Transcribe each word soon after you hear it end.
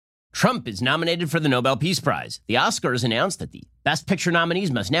Trump is nominated for the Nobel Peace Prize. The Oscars announced that the Best Picture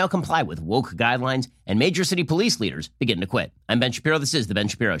nominees must now comply with woke guidelines, and major city police leaders begin to quit. I'm Ben Shapiro. This is The Ben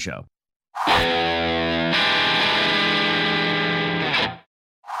Shapiro Show.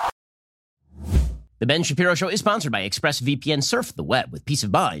 The Ben Shapiro Show is sponsored by ExpressVPN. Surf the web with peace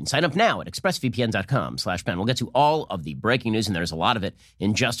of mind. Sign up now at expressvpn.com/Ben. We'll get to all of the breaking news, and there's a lot of it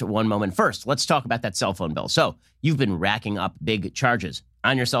in just one moment. First, let's talk about that cell phone bill. So, you've been racking up big charges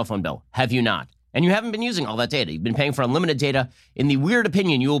on your cell phone bill, have you not? And you haven't been using all that data. You've been paying for unlimited data. In the weird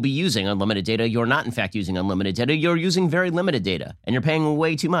opinion, you will be using unlimited data. You're not, in fact, using unlimited data. You're using very limited data, and you're paying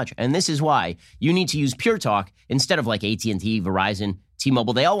way too much. And this is why you need to use Pure Talk instead of like AT&T, Verizon,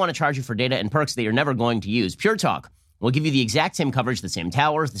 T-Mobile. They all want to charge you for data and perks that you're never going to use. Pure Talk will give you the exact same coverage, the same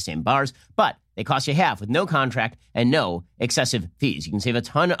towers, the same bars, but they cost you half with no contract and no excessive fees. You can save a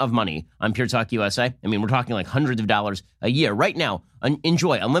ton of money on Pure Talk USA. I mean, we're talking like hundreds of dollars a year. Right now,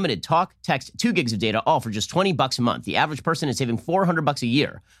 enjoy unlimited talk, text, 2 gigs of data, all for just $20 a month. The average person is saving $400 a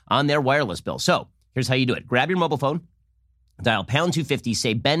year on their wireless bill. So here's how you do it. Grab your mobile phone, dial pound 250,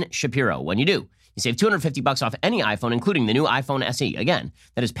 say Ben Shapiro. When you do, you save $250 off any iPhone, including the new iPhone SE. Again,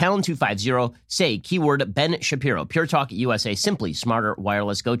 that is pound 250, say keyword Ben Shapiro. Pure Talk USA, simply smarter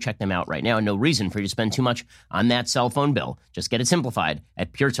wireless. Go check them out right now. No reason for you to spend too much on that cell phone bill. Just get it simplified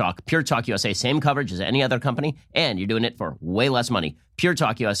at Pure Talk. Pure Talk USA, same coverage as any other company, and you're doing it for way less money. Pure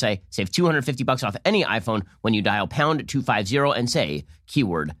Talk USA, save $250 off any iPhone when you dial pound 250 and say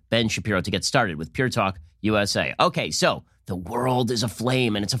keyword Ben Shapiro to get started with Pure Talk USA. Okay, so the world is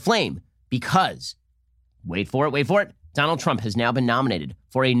aflame, and it's aflame because, wait for it, Donald Trump has now been nominated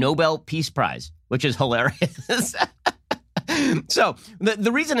for a Nobel Peace Prize, which is hilarious. So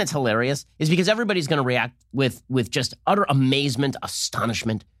the reason it's hilarious is because everybody's going to react with just utter amazement,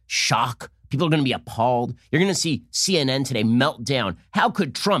 astonishment, shock. People are going to be appalled. You're going to see CNN today melt down. How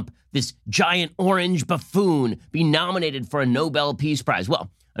could Trump, this giant orange buffoon, be nominated for a Nobel Peace Prize?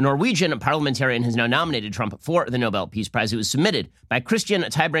 Well, a Norwegian parliamentarian has now nominated Trump for the Nobel Peace Prize. It was submitted by Christian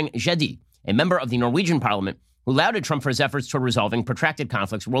Tybring-Gjedde, a member of the Norwegian parliament who lauded Trump for his efforts toward resolving protracted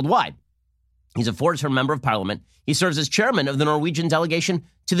conflicts worldwide. He's a 4-term member of parliament. He serves as chairman of the Norwegian delegation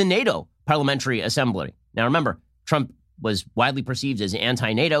to the NATO Parliamentary Assembly. Now, remember, Trump was widely perceived as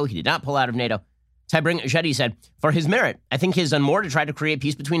anti-NATO. He did not pull out of NATO. Tybring-Gjedde said, for his merit, I think he has done more to try to create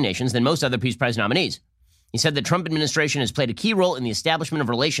peace between nations than most other Peace Prize nominees. He said the Trump administration has played a key role in the establishment of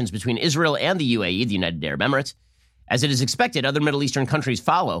relations between Israel and the UAE, the United Arab Emirates. As it is expected, other Middle Eastern countries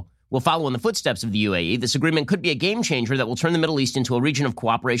will follow in the footsteps of the UAE. This agreement could be a game changer that will turn the Middle East into a region of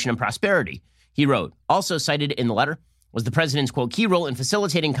cooperation and prosperity, he wrote. Also cited in the letter was the president's, quote, key role in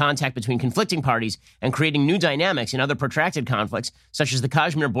facilitating contact between conflicting parties and creating new dynamics in other protracted conflicts, such as the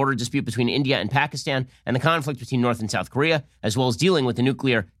Kashmir border dispute between India and Pakistan and the conflict between North and South Korea, as well as dealing with the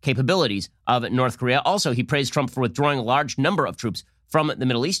nuclear capabilities of North Korea. Also, he praised Trump for withdrawing a large number of troops from the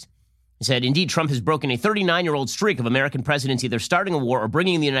Middle East. He said, indeed, Trump has broken a 39-year-old streak of American presidents either starting a war or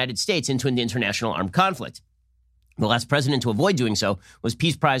bringing the United States into an international armed conflict. The last president to avoid doing so was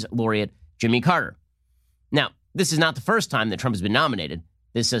Peace Prize laureate Jimmy Carter. Now, this is not the first time that Trump has been nominated.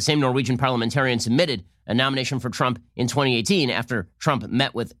 This same Norwegian parliamentarian submitted a nomination for Trump in 2018 after Trump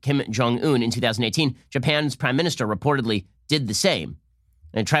met with Kim Jong-un in 2018. Japan's prime minister reportedly did the same.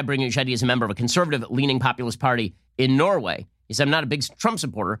 And Tybring-Gjedde is a member of a conservative-leaning populist party in Norway. He said, I'm not a big Trump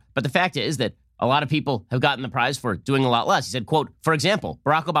supporter, but the fact is that a lot of people have gotten the prize for doing a lot less. He said, quote, for example,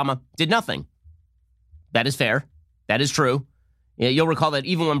 Barack Obama did nothing. That is fair. That is true. You'll recall that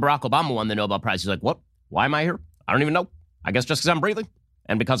even when Barack Obama won the Nobel Prize, he's like, what? Why am I here? I don't even know. I guess just because I'm breathing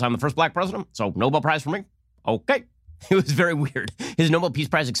and because I'm the first black president. So Nobel Prize for me. Okay. It was very weird. His Nobel Peace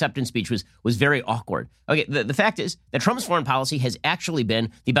Prize acceptance speech was very awkward. Okay, the fact is that Trump's foreign policy has actually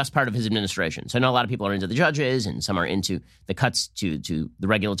been the best part of his administration. So I know a lot of people are into the judges and some are into the cuts to the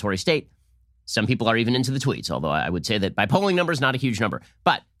regulatory state. Some people are even into the tweets, although I would say that by polling numbers, not a huge number.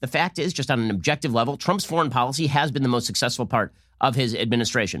 But the fact is, just on an objective level, Trump's foreign policy has been the most successful part of his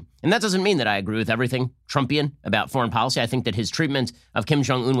administration. And that doesn't mean that I agree with everything Trumpian about foreign policy. I think that his treatment of Kim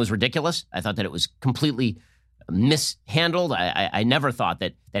Jong-un was ridiculous. I thought that it was completely mishandled. I never thought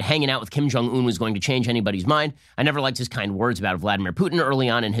that hanging out with Kim Jong-un was going to change anybody's mind. I never liked his kind words about Vladimir Putin early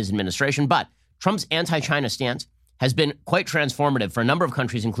on in his administration. But Trump's anti-China stance has been quite transformative for a number of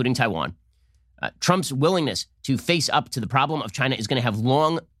countries, including Taiwan. Trump's willingness to face up to the problem of China is going to have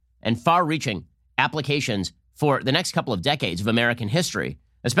long and far-reaching applications for the next couple of decades of American history,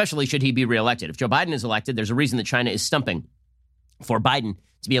 especially should he be reelected. If Joe Biden is elected, there's a reason that China is stumping for Biden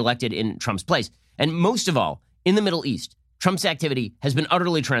to be elected in Trump's place. And most of all, in the Middle East, Trump's activity has been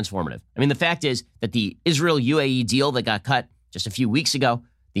utterly transformative. I mean, the fact is that the Israel-UAE deal that got cut just a few weeks ago,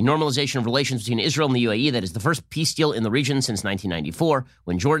 the normalization of relations between Israel and the UAE. That is the first peace deal in the region since 1994,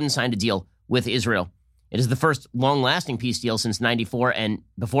 when Jordan signed a deal with Israel. It is the first long-lasting peace deal since 94, and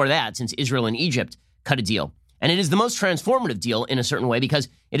before that, since Israel and Egypt cut a deal. And it is the most transformative deal in a certain way because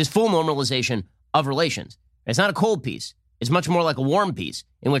it is full normalization of relations. It's not a cold peace. It's much more like a warm peace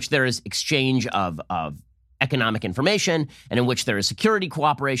in which there is exchange of economic information and in which there is security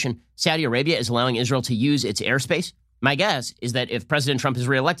cooperation. Saudi Arabia is allowing Israel to use its airspace. My guess is that if President Trump is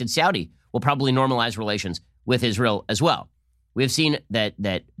reelected, Saudi will probably normalize relations with Israel as well. We have seen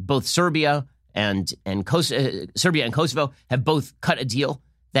that both Serbia and Kosovo have both cut a deal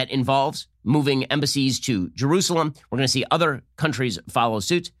that involves moving embassies to Jerusalem. We're going to see other countries follow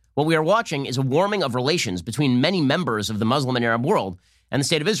suit. What we are watching is a warming of relations between many members of the Muslim and Arab world and the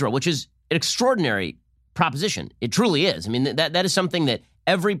state of Israel, which is an extraordinary proposition. It truly is. I mean, that is something that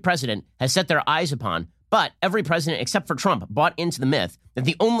every president has set their eyes upon, but every president except for Trump bought into the myth that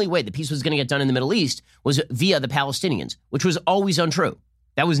the only way that peace was going to get done in the Middle East was via the Palestinians, which was always untrue.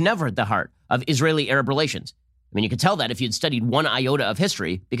 That was never at the heart of Israeli-Arab relations. I mean, you could tell that if you'd studied one iota of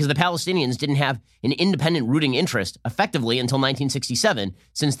history, because the Palestinians didn't have an independent rooting interest effectively until 1967,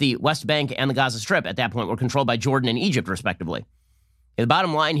 since the West Bank and the Gaza Strip at that point were controlled by Jordan and Egypt, respectively. The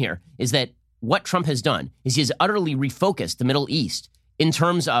bottom line here is that what Trump has done is he has utterly refocused the Middle East in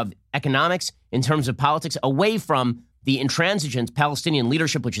terms of economics, in terms of politics, away from the intransigent Palestinian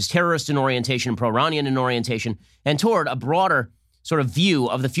leadership, which is terrorist in orientation, pro-Iranian in orientation, and toward a broader sort of view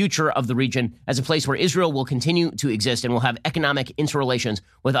of the future of the region as a place where Israel will continue to exist and will have economic interrelations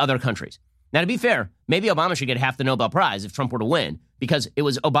with other countries. Now, to be fair, maybe Obama should get half the Nobel Prize if Trump were to win, because it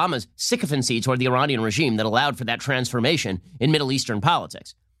was Obama's sycophancy toward the Iranian regime that allowed for that transformation in Middle Eastern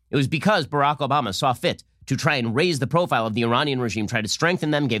politics. It was because Barack Obama saw fit to try and raise the profile of the Iranian regime, try to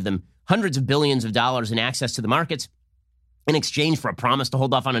strengthen them, gave them hundreds of billions of dollars in access to the markets in exchange for a promise to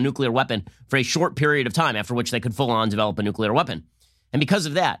hold off on a nuclear weapon for a short period of time, after which they could full-on develop a nuclear weapon. And because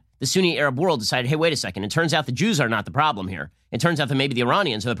of that, the Sunni Arab world decided, hey, wait a second, it turns out the Jews are not the problem here. It turns out that maybe the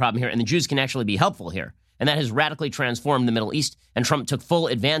Iranians are the problem here, and the Jews can actually be helpful here. And that has radically transformed the Middle East, and Trump took full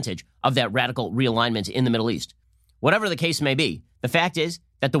advantage of that radical realignment in the Middle East. Whatever the case may be, the fact is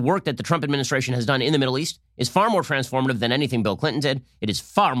that the work that the Trump administration has done in the Middle East is far more transformative than anything Bill Clinton did. It is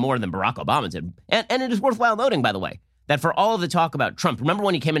far more than Barack Obama did. And it is worthwhile noting, by the way, that for all of the talk about Trump, remember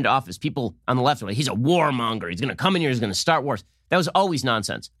when he came into office, people on the left were like, he's a warmonger. He's going to come in here. He's going to start wars. That was always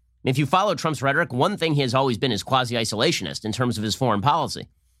nonsense. If you follow Trump's rhetoric, one thing he has always been is quasi-isolationist in terms of his foreign policy.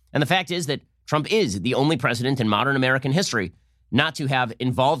 And the fact is that Trump is the only president in modern American history not to have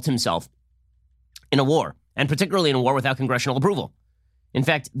involved himself in a war, and particularly in a war without congressional approval. In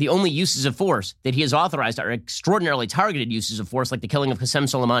fact, the only uses of force that he has authorized are extraordinarily targeted uses of force, like the killing of Qasem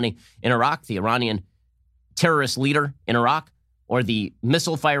Soleimani in Iraq, the Iranian terrorist leader in Iraq, or the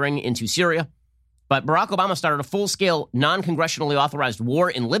missile firing into Syria. But Barack Obama started a full-scale, non-congressionally authorized war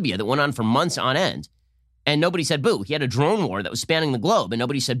in Libya that went on for months on end. And nobody said boo. He had a drone war that was spanning the globe, and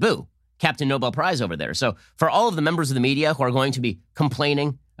nobody said boo. Captain Nobel Prize over there. So for all of the members of the media who are going to be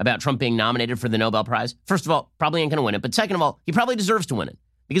complaining about Trump being nominated for the Nobel Prize, first of all, probably ain't going to win it. But second of all, he probably deserves to win it.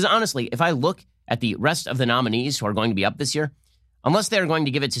 Because honestly, if I look at the rest of the nominees who are going to be up this year, unless they're going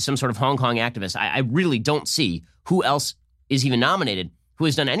to give it to some sort of Hong Kong activist, I really don't see who else is even nominated who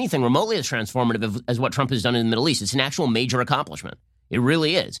has done anything remotely as transformative as what Trump has done in the Middle East. It's an actual major accomplishment. It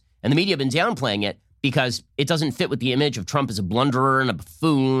really is. And the media have been downplaying it because it doesn't fit with the image of Trump as a blunderer and a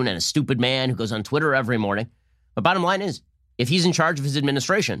buffoon and a stupid man who goes on Twitter every morning. But bottom line is, if he's in charge of his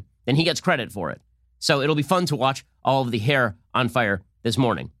administration, then he gets credit for it. So it'll be fun to watch all of the hair on fire this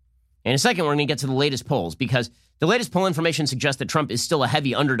morning. In a second, we're going to get to the latest polls, because the latest poll information suggests that Trump is still a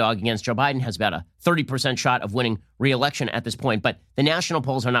heavy underdog against Joe Biden, has about a 30% shot of winning re-election at this point. But the national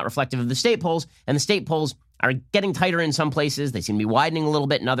polls are not reflective of the state polls, and the state polls are getting tighter in some places. They seem to be widening a little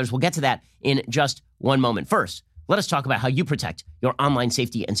bit in others. We'll get to that in just one moment. First, let us talk about how you protect your online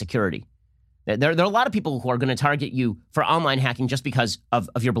safety and security. There are a lot of people who are going to target you for online hacking just because of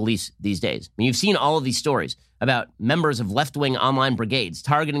your beliefs these days. I mean, you've seen all of these stories about members of left-wing online brigades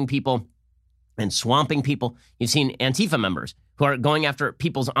targeting people and swamping people. You've seen Antifa members who are going after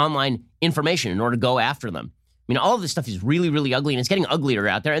people's online information in order to go after them. I mean, all of this stuff is really, really ugly, and it's getting uglier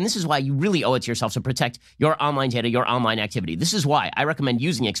out there. And this is why you really owe it to yourself to protect your online data, your online activity. This is why I recommend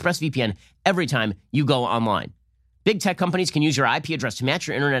using ExpressVPN every time you go online. Big tech companies can use your IP address to match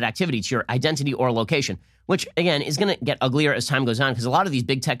your internet activity to your identity or location, which, again, is going to get uglier as time goes on because a lot of these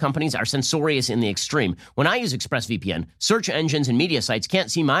big tech companies are censorious in the extreme. When I use ExpressVPN, search engines and media sites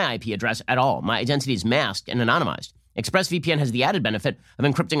can't see my IP address at all. My identity is masked and anonymized. ExpressVPN has the added benefit of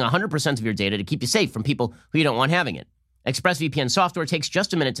encrypting 100% of your data to keep you safe from people who you don't want having it. ExpressVPN software takes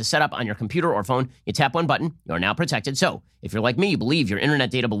just a minute to set up on your computer or phone. You tap one button, you're now protected. So if you're like me, you believe your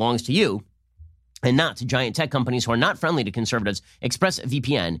internet data belongs to you and not to giant tech companies who are not friendly to conservatives,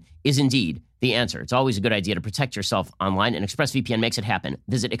 ExpressVPN is indeed the answer. It's always a good idea to protect yourself online, and ExpressVPN makes it happen.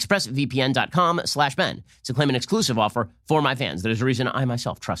 Visit expressvpn.com/Ben to claim an exclusive offer for my fans. There's a reason I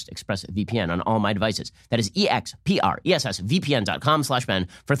myself trust ExpressVPN on all my devices. That is expressvpn.com/Ben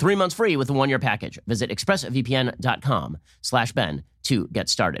for 3 months free with a 1-year package. Visit expressvpn.com/Ben to get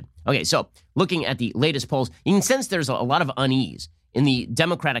started. Okay, so looking at the latest polls, you can sense there's a lot of unease in the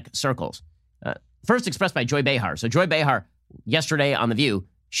Democratic circles. First expressed by Joy Behar. So Joy Behar, yesterday on The View,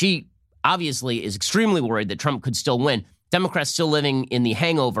 she obviously is extremely worried that Trump could still win. Democrats still living in the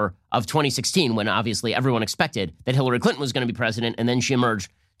hangover of 2016, when obviously everyone expected that Hillary Clinton was going to be president, and then she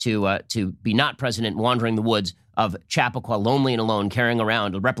emerged to be not president, wandering the woods of Chappaqua, lonely and alone, carrying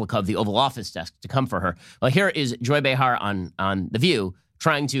around a replica of the Oval Office desk to come for her. Well, here is Joy Behar on The View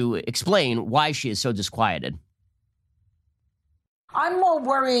trying to explain why she is so disquieted. I'm more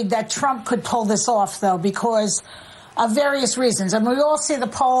worried that Trump could pull this off, though, because of various reasons. And we all see the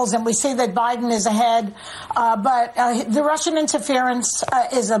polls, and we see that Biden is ahead. But the Russian interference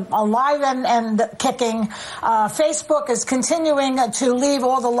is alive and kicking. Facebook is continuing to leave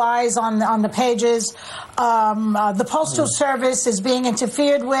all the lies on the pages. The Postal Service is being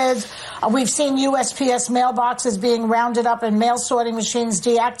interfered with. We've seen USPS mailboxes being rounded up and mail sorting machines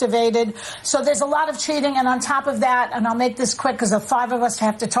deactivated. So there's a lot of cheating. And on top of that, and I'll make this quick because the 5 of us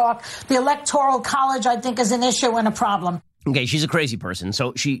have to talk, the Electoral College, I think, is an issue and a problem. Okay, she's a crazy person.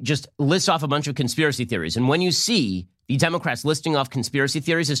 So she just lists off a bunch of conspiracy theories. And when you see the Democrats listing off conspiracy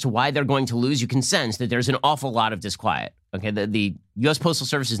theories as to why they're going to lose, you can sense that there's an awful lot of disquiet. Okay, the U.S. Postal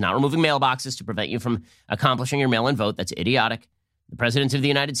Service is not removing mailboxes to prevent you from accomplishing your mail-in vote. That's idiotic. The President of the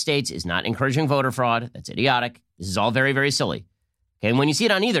United States is not encouraging voter fraud. That's idiotic. This is all very, very silly. Okay, and when you see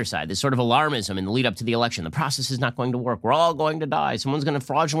it on either side, this sort of alarmism in the lead up to the election, the process is not going to work. We're all going to die. Someone's going to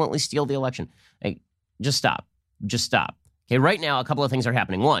fraudulently steal the election. Hey, just stop. Just stop. Okay, right now, a couple of things are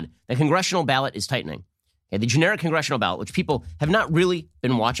happening. One, the congressional ballot is tightening. Okay, the generic congressional ballot, which people have not really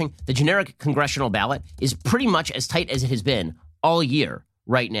been watching, the generic congressional ballot is pretty much as tight as it has been all year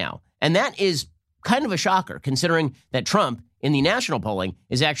right now. And that is kind of a shocker, considering that Trump in the national polling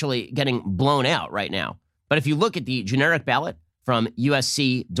is actually getting blown out right now. But if you look at the generic ballot from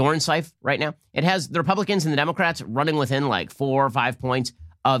USC Dornsife right now, it has the Republicans and the Democrats running within like 4 or 5 points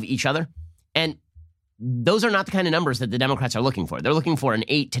of each other. And those are not the kind of numbers that the Democrats are looking for. They're looking for an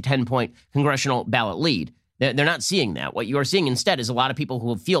 8 to 10 point congressional ballot lead. They're not seeing that. What you are seeing instead is a lot of people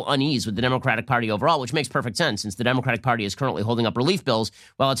who feel unease with the Democratic Party overall, which makes perfect sense since the Democratic Party is currently holding up relief bills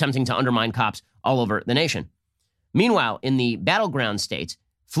while attempting to undermine cops all over the nation. Meanwhile, in the battleground states,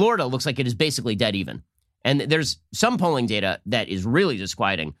 Florida looks like it is basically dead even. And there's some polling data that is really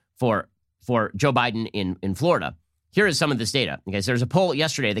disquieting for Joe Biden in Florida. Here is some of this data. Okay, so there's a poll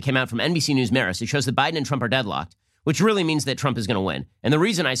yesterday that came out from NBC News Marist. It shows that Biden and Trump are deadlocked, which really means that Trump is going to win. And the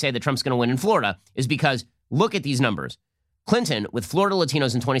reason I say that Trump's going to win in Florida is because look at these numbers. Clinton, with Florida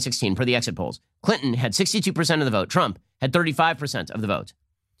Latinos in 2016 per the exit polls, Clinton had 62% of the vote. Trump had 35% of the vote.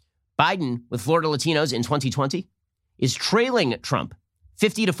 Biden, with Florida Latinos in 2020, is trailing Trump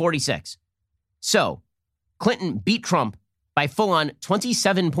 50 to 46. So Clinton beat Trump by full-on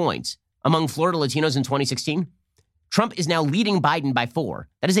 27 points among Florida Latinos in 2016. Trump is now leading Biden by 4.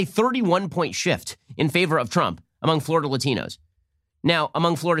 That is a 31-point shift in favor of Trump among Florida Latinos. Now,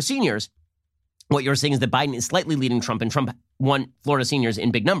 among Florida seniors, what you're saying is that Biden is slightly leading Trump, and Trump won Florida seniors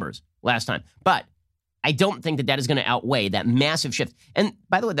in big numbers last time. But I don't think that that is going to outweigh that massive shift. And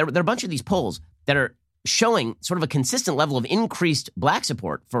by the way, there are a bunch of these polls that are showing sort of a consistent level of increased black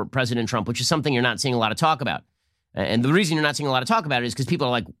support for President Trump, which is something you're not seeing a lot of talk about. And the reason you're not seeing a lot of talk about it is because people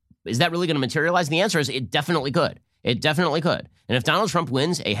are like, is that really going to materialize? And the answer is it definitely could. It definitely could. And if Donald Trump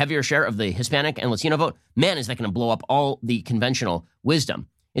wins a heavier share of the Hispanic and Latino vote, man, is that going to blow up all the conventional wisdom.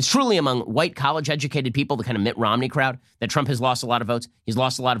 It's truly among white college-educated people, the kind of Mitt Romney crowd, that Trump has lost a lot of votes. He's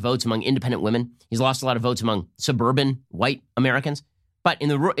lost a lot of votes among independent women. He's lost a lot of votes among suburban white Americans. But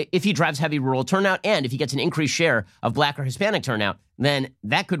if he drives heavy rural turnout and if he gets an increased share of black or Hispanic turnout, then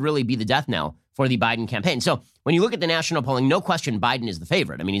that could really be the death knell for the Biden campaign. So when you look at the national polling, no question Biden is the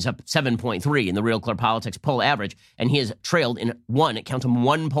favorite. I mean, he's up 7.3 in the Real Clear Politics poll average, and he has trailed in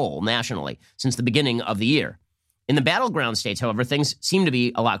one poll nationally since the beginning of the year. In the battleground states, however, things seem to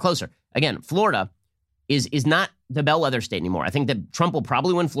be a lot closer. Again, Florida is not the bellwether state anymore. I think that Trump will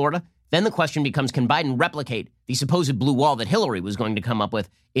probably win Florida. Then the question becomes, can Biden replicate the supposed blue wall that Hillary was going to come up with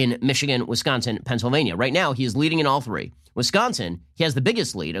in Michigan, Wisconsin, Pennsylvania? Right now, he is leading in all three. Wisconsin, he has the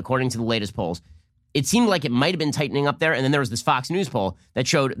biggest lead, according to the latest polls. it seemed like it might have been tightening up there. And then there was this Fox News poll that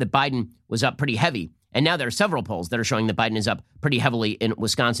showed that Biden was up pretty heavy. And now there are several polls that are showing that Biden is up pretty heavily in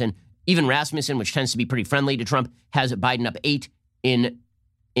Wisconsin. Even Rasmussen, which tends to be pretty friendly to Trump, has Biden up 8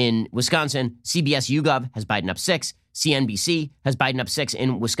 in Wisconsin. CBS YouGov has Biden up 6. CNBC has Biden up 6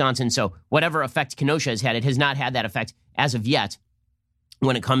 in Wisconsin. So whatever effect Kenosha has had, it has not had that effect as of yet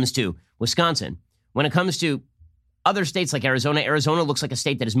when it comes to Wisconsin. When it comes to other states like Arizona looks like a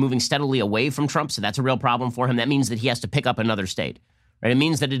state that is moving steadily away from Trump, so that's a real problem for him. That means that he has to pick up another state. Right? It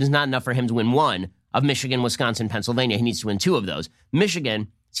means that it is not enough for him to win one of Michigan, Wisconsin, Pennsylvania. He needs to win 2 of those. Michigan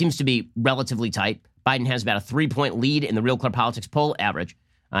seems to be relatively tight. Biden has about a 3-point lead in the Real Clear Politics poll average.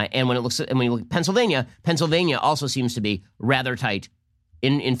 And when you look at Pennsylvania also seems to be rather tight.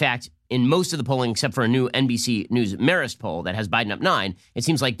 In fact, in most of the polling, except for a new NBC News Marist poll that has Biden up 9, it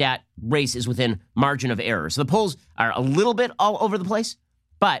seems like that race is within margin of error. So the polls are a little bit all over the place,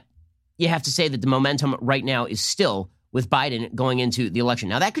 but you have to say that the momentum right now is still with Biden going into the election.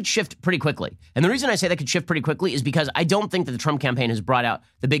 Now, that could shift pretty quickly. And the reason I say that could shift pretty quickly is because I don't think that the Trump campaign has brought out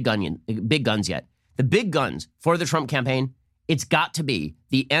the big guns yet. The big guns for the Trump campaign, it's got to be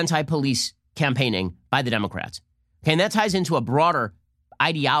the anti-police campaigning by the Democrats. Okay, and that ties into a broader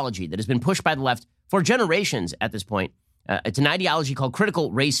ideology that has been pushed by the left for generations at this point. It's an ideology called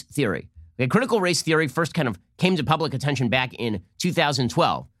critical race theory. Okay, critical race theory first kind of came to public attention back in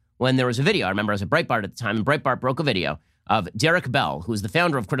 2012 when there was a video. I remember I was at Breitbart at the time, and Breitbart broke a video of Derek Bell, who is the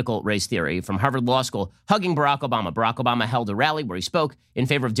founder of critical race theory from Harvard Law School, hugging Barack Obama. Barack Obama held a rally where he spoke in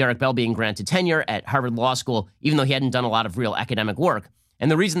favor of Derek Bell being granted tenure at Harvard Law School, even though he hadn't done a lot of real academic work. And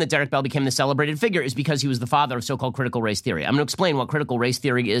the reason that Derek Bell became the celebrated figure is because he was the father of so-called critical race theory. I'm going to explain what critical race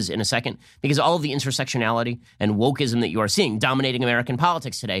theory is in a second, because all of the intersectionality and wokeism that you are seeing dominating American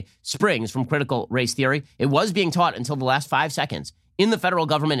politics today springs from critical race theory. It was being taught until the last 5 seconds in the federal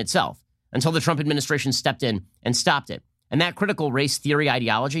government itself, until the Trump administration stepped in and stopped it. And that critical race theory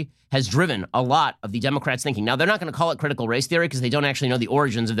ideology has driven a lot of the Democrats' thinking. Now, they're not going to call it critical race theory because they don't actually know the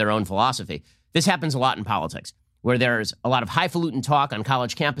origins of their own philosophy. This happens a lot in politics, where there's a lot of highfalutin talk on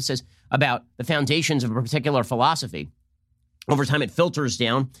college campuses about the foundations of a particular philosophy. Over time, it filters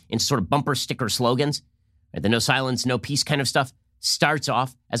down into sort of bumper sticker slogans. The no silence, no peace kind of stuff starts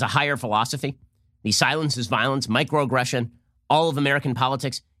off as a higher philosophy. The silence is violence, microaggression, all of American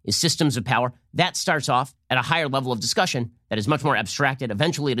politics is systems of power. That starts off at a higher level of discussion that is much more abstracted.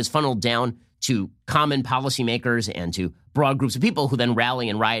 Eventually, it is funneled down to common policymakers and to broad groups of people who then rally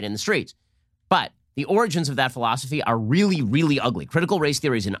and riot in the streets. But the origins of that philosophy are really, really ugly. Critical race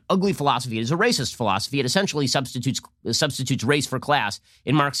theory is an ugly philosophy. It is a racist philosophy. It essentially substitutes race for class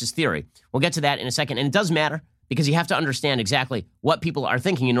in Marxist theory. We'll get to that in a second. And it does matter because you have to understand exactly what people are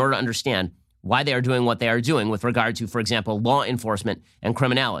thinking in order to understand why they are doing what they are doing with regard to, for example, law enforcement and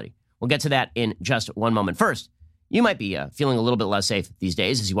criminality. We'll get to that in just one moment. First, you might be feeling a little bit less safe these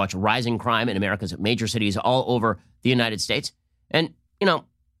days as you watch rising crime in America's major cities all over the United States. And,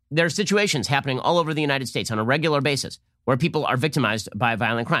 there are situations happening all over the United States on a regular basis where people are victimized by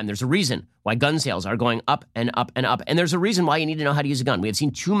violent crime. There's a reason why gun sales are going up and up and up. And there's a reason why you need to know how to use a gun. We have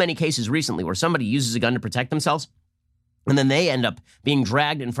seen too many cases recently where somebody uses a gun to protect themselves, and then they end up being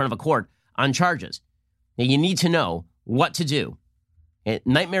dragged in front of a court on charges. Now, you need to know what to do.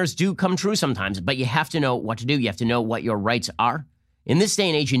 Nightmares do come true sometimes, but you have to know what to do. You have to know what your rights are. In this day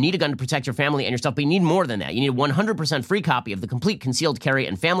and age, you need a gun to protect your family and yourself, but you need more than that. You need a 100% free copy of the Complete Concealed Carry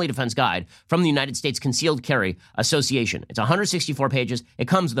and Family Defense Guide from the United States Concealed Carry Association. It's 164 pages. It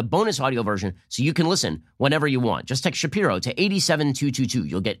comes with a bonus audio version so you can listen whenever you want. Just text Shapiro to 87222.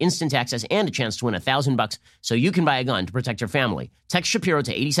 You'll get instant access and a chance to win $1,000 so you can buy a gun to protect your family. Text Shapiro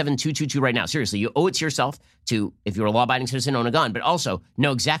to 87222 right now. Seriously, you owe it to yourself to, if you're a law-abiding citizen, own a gun, but also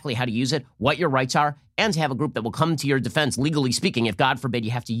know exactly how to use it, what your rights are, and to have a group that will come to your defense, legally speaking, if God forbid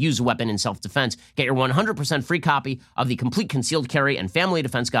you have to use a weapon in self-defense. Get your 100% free copy of the Complete Concealed Carry and Family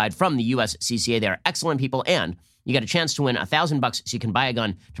Defense Guide from the USCCA. They are excellent people, and you get a chance to win $1,000 so you can buy a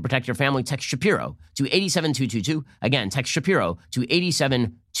gun to protect your family. Text Shapiro to 87222. Again, text Shapiro to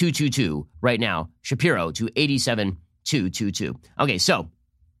 87222 right now. Shapiro to 87222. Okay, so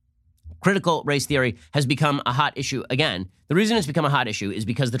critical race theory has become a hot issue again. The reason it's become a hot issue is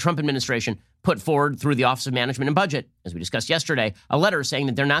because the Trump administration put forward through the Office of Management and Budget, as we discussed yesterday, a letter saying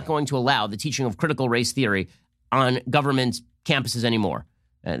that they're not going to allow the teaching of critical race theory on government campuses anymore.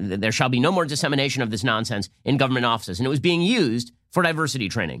 There shall be no more dissemination of this nonsense in government offices. And it was being used for diversity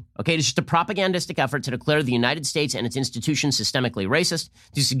training. Okay, it's just a propagandistic effort to declare the United States and its institutions systemically racist,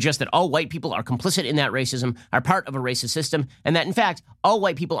 to suggest that all white people are complicit in that racism, are part of a racist system, and that, in fact, all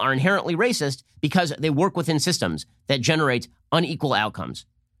white people are inherently racist because they work within systems that generate unequal outcomes.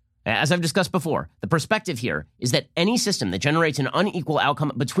 As I've discussed before, the perspective here is that any system that generates an unequal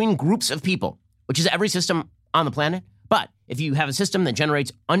outcome between groups of people, which is every system on the planet, but if you have a system that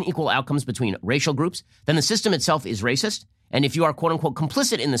generates unequal outcomes between racial groups, then the system itself is racist. And if you are, quote unquote,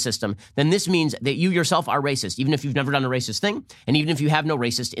 complicit in the system, then this means that you yourself are racist, even if you've never done a racist thing, and even if you have no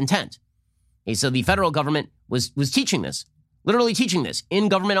racist intent. Okay, so the federal government was teaching this, literally teaching this in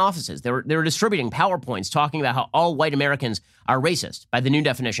government offices. They were distributing PowerPoints talking about how all white Americans are racist by the new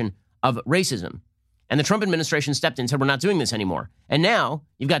definition of racism. And the Trump administration stepped in and said, we're not doing this anymore. And now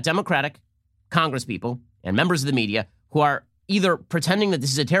you've got Democratic congresspeople and members of the media who are either pretending that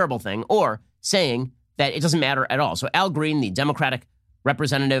this is a terrible thing or saying that it doesn't matter at all. So Al Green, the Democratic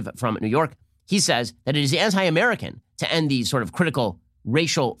representative from New York, he says that it is anti-American to end the sort of critical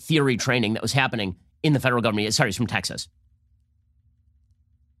racial theory training that was happening in the federal government. Sorry, he's from Texas.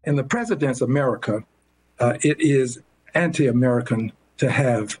 In the president's America, it is anti-American to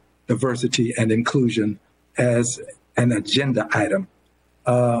have diversity and inclusion as an agenda item.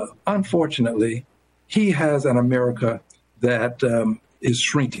 Unfortunately, he has an America that is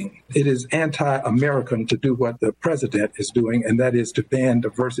shrinking. It is anti-American to do what the president is doing, and that is to ban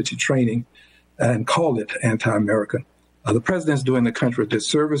diversity training and call it anti-American. The president's doing the country a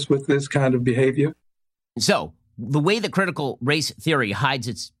disservice with this kind of behavior. So the way that critical race theory hides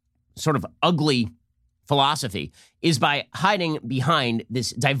its sort of ugly philosophy is by hiding behind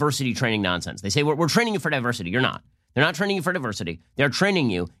this diversity training nonsense. They say, we're training you for diversity. You're not. They're not training you for diversity. They're training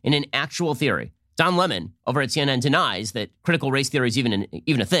you in an actual theory. Don Lemon over at CNN denies that critical race theory is even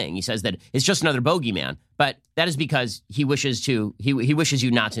a thing. He says that it's just another bogeyman, but that is because he wishes you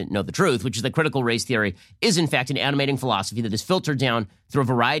not to know the truth, which is that critical race theory is in fact an animating philosophy that is filtered down through a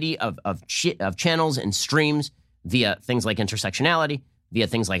variety of channels and streams via things like intersectionality, via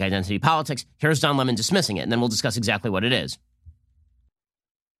things like identity politics. Here's Don Lemon dismissing it, and then we'll discuss exactly what it is.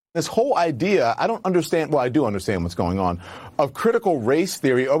 This whole idea, I don't understand, well, I do understand what's going on, of critical race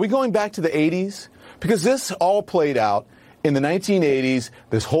theory. Are we going back to the 80s? Because this all played out in the 1980s,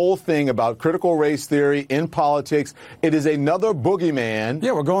 this whole thing about critical race theory in politics. It is another boogeyman.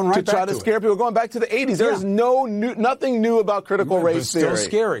 Yeah, we're going right to try to scare people. We're going back to the 80s. There's nothing new about critical race theory. It's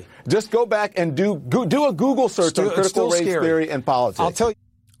still scary. Just go back and do a Google search on critical race theory and politics. I'll tell you.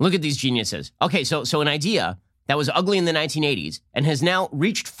 Look at these geniuses. Okay, so an idea that was ugly in the 1980s and has now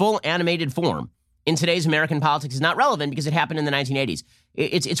reached full animated form in today's American politics is not relevant because it happened in the 1980s.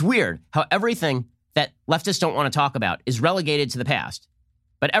 It's weird how everything that leftists don't want to talk about is relegated to the past.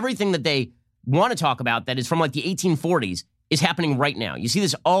 But everything that they want to talk about that is from like the 1840s is happening right now. You see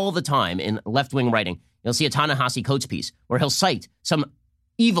this all the time in left-wing writing. You'll see a Ta-Nehisi Coates piece where he'll cite some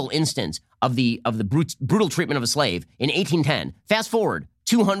evil instance of the brutal treatment of a slave in 1810. Fast forward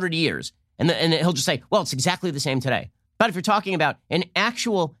 200 years, and he'll just say, well, it's exactly the same today. But if you're talking about an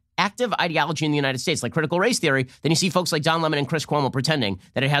actual active ideology in the United States, like critical race theory, then you see folks like Don Lemon and Chris Cuomo pretending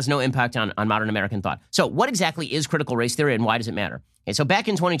that it has no impact on modern American thought. So what exactly is critical race theory and why does it matter? Okay, so back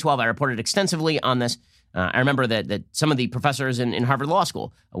in 2012, I reported extensively on this. I remember that some of the professors in Harvard Law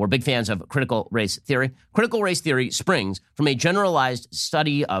School were big fans of critical race theory. Critical race theory springs from a generalized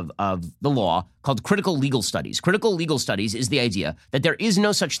study of the law called critical legal studies. Critical legal studies is the idea that there is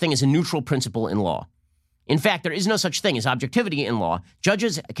no such thing as a neutral principle in law. In fact, there is no such thing as objectivity in law.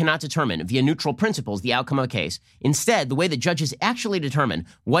 Judges cannot determine via neutral principles the outcome of a case. Instead, the way that judges actually determine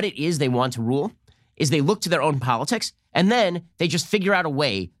what it is they want to rule is they look to their own politics, and then they just figure out a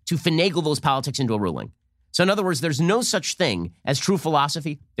way to finagle those politics into a ruling. So in other words, there's no such thing as true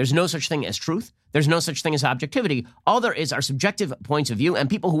philosophy. There's no such thing as truth. There's no such thing as objectivity. All there is are subjective points of view and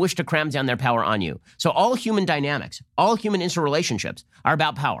people who wish to cram down their power on you. So all human dynamics, all human interrelationships are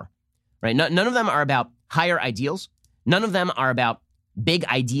about power, right? None of them are about higher ideals. None of them are about big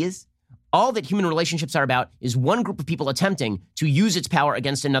ideas. All that human relationships are about is one group of people attempting to use its power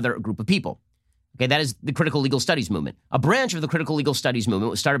against another group of people. Okay, that is the critical legal studies movement. A branch of the critical legal studies movement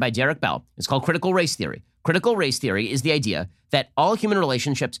was started by Derek Bell. It's called critical race theory. Critical race theory is the idea that all human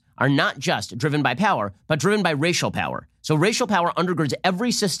relationships are not just driven by power, but driven by racial power. So racial power undergirds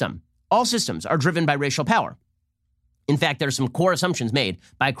every system. All systems are driven by racial power. In fact, there are some core assumptions made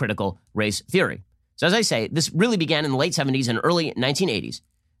by critical race theory. So as I say, this really began in the late 70s and early 1980s.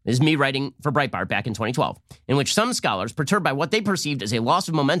 This is me writing for Breitbart back in 2012, in which some scholars, perturbed by what they perceived as a loss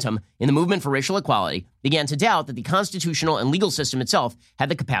of momentum in the movement for racial equality, began to doubt that the constitutional and legal system itself had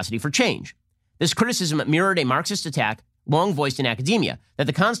the capacity for change. This criticism mirrored a Marxist attack long voiced in academia, that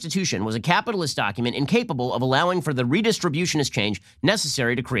the Constitution was a capitalist document incapable of allowing for the redistributionist change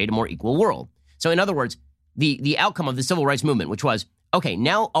necessary to create a more equal world. So in other words, the outcome of the civil rights movement, which was okay,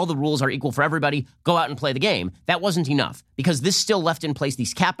 now all the rules are equal for everybody, go out and play the game. That wasn't enough because this still left in place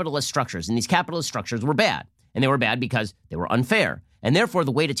these capitalist structures, and these capitalist structures were bad. And they were bad because they were unfair. And therefore,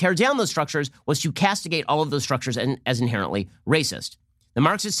 the way to tear down those structures was to castigate all of those structures as inherently racist. The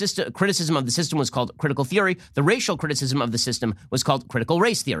Marxist criticism of the system was called critical theory. The racial criticism of the system was called critical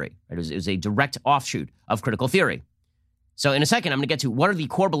race theory. It was a direct offshoot of critical theory. So in a second, I'm going to get to what are the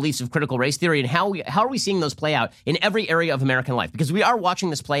core beliefs of critical race theory and how are we seeing those play out in every area of American life? Because we are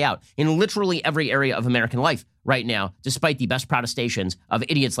watching this play out in literally every area of American life right now, despite the best protestations of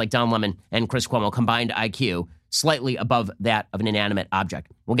idiots like Don Lemon and Chris Cuomo, combined IQ slightly above that of an inanimate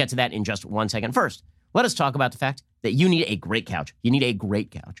object. We'll get to that in just 1 second. First, let us talk about the fact that you need a great couch. You need a great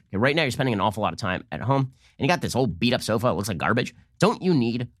couch. Okay, right now, you're spending an awful lot of time at home, and you got this old beat-up sofa. It looks like garbage. Don't you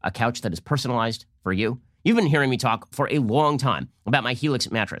need a couch that is personalized for you? You've been hearing me talk for a long time about my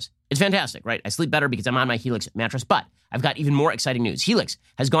Helix mattress. It's fantastic, right? I sleep better because I'm on my Helix mattress, but I've got even more exciting news. Helix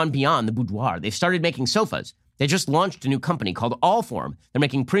has gone beyond the boudoir. They've started making sofas. They just launched a new company called Allform. They're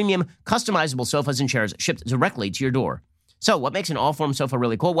making premium, customizable sofas and chairs shipped directly to your door. So what makes an Allform sofa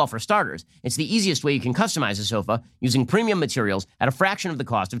really cool? Well, for starters, it's the easiest way you can customize a sofa using premium materials at a fraction of the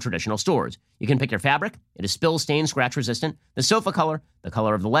cost of traditional stores. You can pick your fabric. It is spill, stain, scratch resistant. The sofa color, the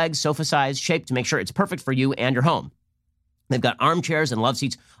color of the legs, sofa size, shape to make sure it's perfect for you and your home. They've got armchairs and love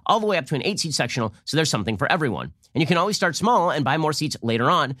seats all the way up to an 8-seat sectional, so there's something for everyone. And you can always start small and buy more seats later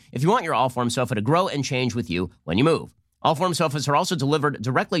on if you want your Allform sofa to grow and change with you when you move. Allform sofas are also delivered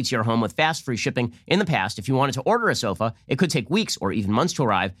directly to your home with fast, free shipping. In the past, if you wanted to order a sofa, it could take weeks or even months to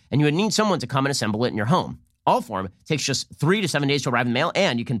arrive, and you would need someone to come and assemble it in your home. Allform takes just 3 to 7 days to arrive in the mail,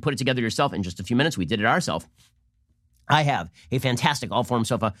 and you can put it together yourself in just a few minutes. We did it ourselves. I have a fantastic Allform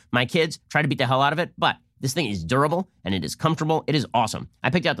sofa. My kids try to beat the hell out of it, but this thing is durable, and it is comfortable. It is awesome.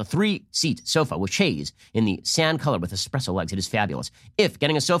 I picked out the 3-seat sofa with chaise in the sand color with espresso legs. It is fabulous. If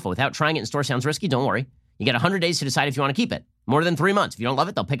getting a sofa without trying it in store sounds risky, don't worry. You get 100 days to decide if you want to keep it. More than 3 months. If you don't love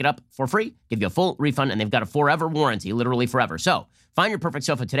it, they'll pick it up for free, give you a full refund, and they've got a forever warranty, literally forever. So find your perfect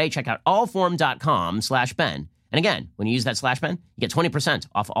sofa today. Check out allform.com/Ben. And again, when you use that /Ben, you get 20%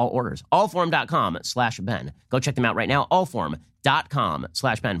 off all orders. Allform.com/Ben. Go check them out right now.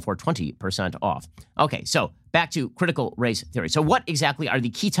 Allform.com/Ben for 20% off. Okay, so back to critical race theory. So what exactly are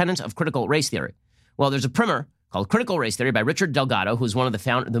the key tenets of critical race theory? Well, there's a primer called Critical Race Theory by Richard Delgado, who's one of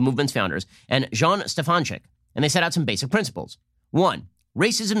the movement's founders, and Jean Stefanczyk. And they set out some basic principles. 1,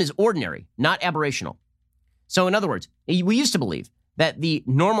 racism is ordinary, not aberrational. So in other words, we used to believe that the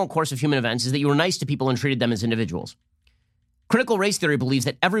normal course of human events is that you were nice to people and treated them as individuals. Critical race theory believes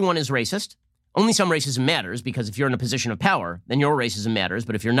that everyone is racist. Only some racism matters, because if you're in a position of power, then your racism matters.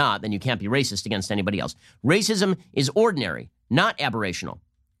 But if you're not, then you can't be racist against anybody else. Racism is ordinary, not aberrational.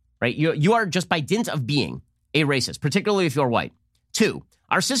 Right? You are just by dint of being a racist, particularly if you're white. 2,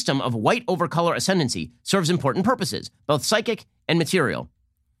 our system of white over color ascendancy serves important purposes, both psychic and material.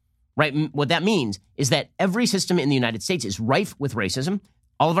 Right? What that means is that every system in the United States is rife with racism.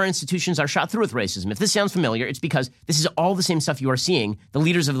 All of our institutions are shot through with racism. If this sounds familiar, it's because this is all the same stuff you are seeing the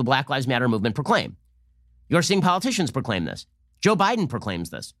leaders of the Black Lives Matter movement proclaim. You are seeing politicians proclaim this. Joe Biden proclaims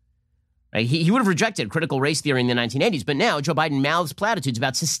this. Right? He would have rejected critical race theory in the 1980s, but now Joe Biden mouths platitudes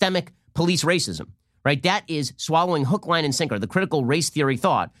about systemic police racism. Right? That is swallowing hook, line, and sinker the critical race theory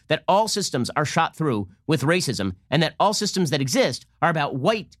thought that all systems are shot through with racism and that all systems that exist are about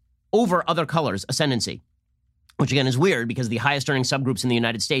white over other colors ascendancy, which again is weird because the highest earning subgroups in the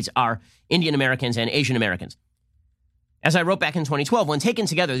United States are Indian Americans and Asian Americans. As I wrote back in 2012, when taken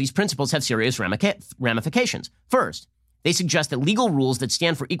together, these principles have serious ramifications. First, they suggest that legal rules that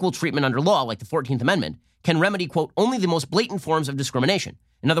stand for equal treatment under law, like the 14th Amendment, can remedy, quote, only the most blatant forms of discrimination.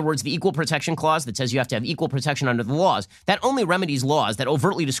 In other words, the Equal Protection Clause that says you have to have equal protection under the laws, that only remedies laws that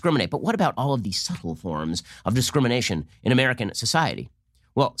overtly discriminate. But what about all of these subtle forms of discrimination in American society?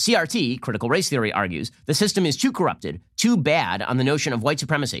 Well, CRT, critical race theory, argues the system is too corrupted, too bad on the notion of white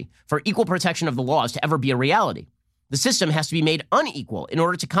supremacy for equal protection of the laws to ever be a reality. The system has to be made unequal in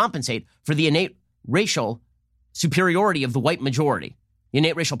order to compensate for the innate racial superiority of the white majority, the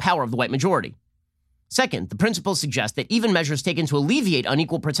innate racial power of the white majority. Second, the principles suggest that even measures taken to alleviate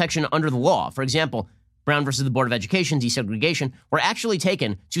unequal protection under the law, for example, Brown versus the Board of Education, desegregation, were actually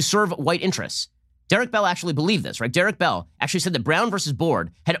taken to serve white interests. Derek Bell actually believed this, right? Derek Bell actually said that Brown versus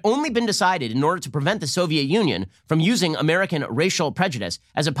Board had only been decided in order to prevent the Soviet Union from using American racial prejudice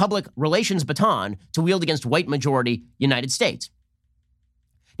as a public relations baton to wield against white majority United States.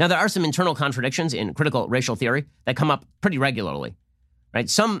 Now, there are some internal contradictions in critical racial theory that come up pretty regularly, right?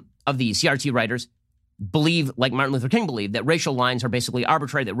 Some of the CRT writers believe, like Martin Luther King believed, that racial lines are basically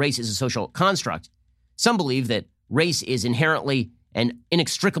arbitrary, that race is a social construct. Some believe that race is inherently and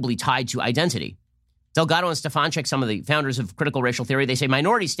inextricably tied to identity. Delgado and Stefancic, some of the founders of critical racial theory, they say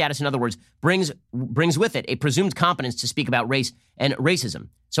minority status, in other words, brings with it a presumed competence to speak about race and racism.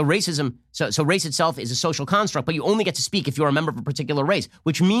 So race itself is a social construct, but you only get to speak if you're a member of a particular race,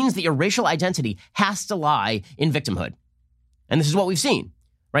 which means that your racial identity has to lie in victimhood. And this is what we've seen,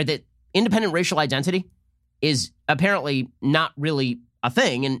 right? That independent racial identity is apparently not really a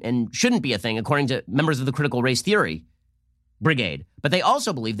thing and shouldn't be a thing, according to members of the critical race theory brigade. But they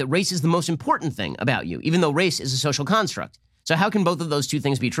also believe that race is the most important thing about you, even though race is a social construct. So how can both of those two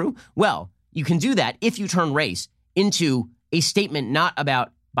things be true? Well, you can do that if you turn race into a statement not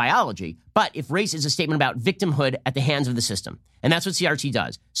about biology, but if race is a statement about victimhood at the hands of the system. And that's what CRT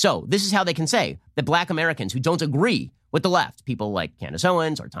does. So this is how they can say that Black Americans who don't agree with the left, people like Candace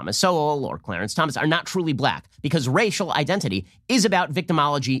Owens or Thomas Sowell or Clarence Thomas, are not truly Black, because racial identity is about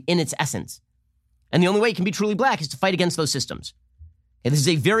victimology in its essence. And the only way you can be truly Black is to fight against those systems. And this is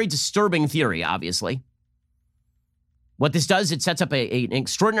a very disturbing theory, obviously. What this does, it sets up an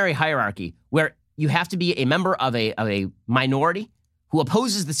extraordinary hierarchy where you have to be a member of a minority who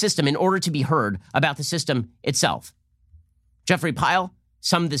opposes the system in order to be heard about the system itself. Jeffrey Pyle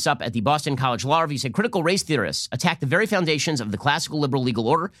summed this up at the Boston College Law Review. He said, critical race theorists attack the very foundations of the classical liberal legal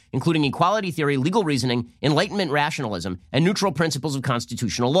order, including equality theory, legal reasoning, Enlightenment rationalism, and neutral principles of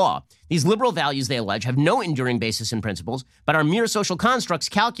constitutional law. These liberal values, they allege, have no enduring basis in principles, but are mere social constructs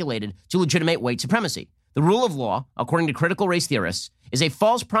calculated to legitimate white supremacy. The rule of law, according to critical race theorists, is a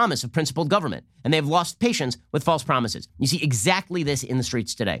false promise of principled government, and they have lost patience with false promises. You see exactly this in the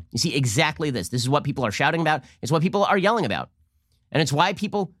streets today. You see exactly this. This is what people are shouting about. It's what people are yelling about. And it's why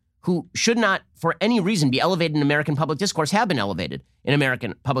people who should not, for any reason, be elevated in American public discourse have been elevated in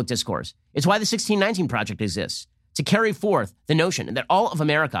American public discourse. It's why the 1619 Project exists, to carry forth the notion that all of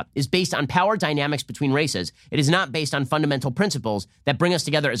America is based on power dynamics between races. It is not based on fundamental principles that bring us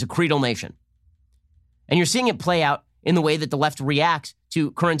together as a creedal nation. And you're seeing it play out in the way that the left reacts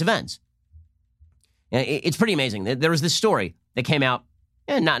to current events. It's pretty amazing. There was this story that came out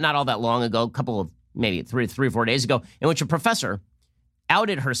not all that long ago, a couple of maybe three or 4 days ago, in which a professor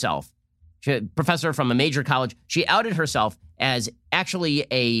outed herself, a professor from a major college. She outed herself as actually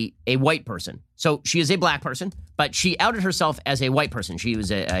a white person. So she is a Black person, but she outed herself as a white person. She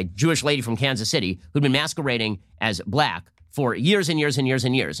was a Jewish lady from Kansas City who'd been masquerading as Black for years and years and years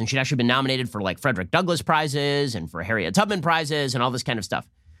and years. And she'd actually been nominated for like Frederick Douglass prizes and for Harriet Tubman prizes and all this kind of stuff.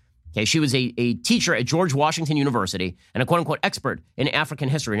 Okay, she was a teacher at George Washington University and a quote-unquote expert in African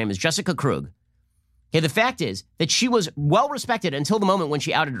history. Her name is Jessica Krug. Okay, the fact is that she was well-respected until the moment when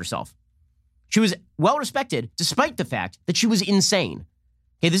she outed herself. She was well-respected despite the fact that she was insane.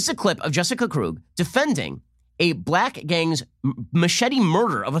 Okay, this is a clip of Jessica Krug defending a Black gang's machete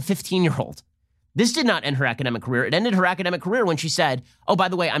murder of a 15-year-old. This did not end her academic career. It ended her academic career when she said, oh, by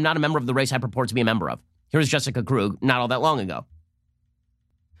the way, I'm not a member of the race I purport to be a member of. Here's Jessica Krug not all that long ago.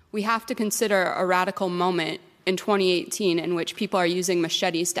 We have to consider a radical moment in 2018 in which people are using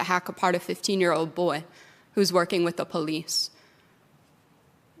machetes to hack apart a 15-year-old boy who's working with the police.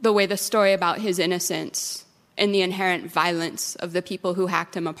 The way the story about his innocence and the inherent violence of the people who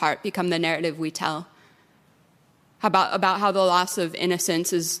hacked him apart become the narrative we tell. About how the loss of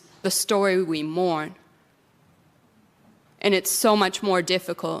innocence is the story we mourn. And it's so much more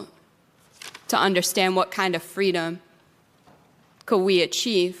difficult to understand what kind of freedom could we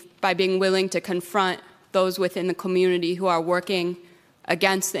achieve by being willing to confront those within the community who are working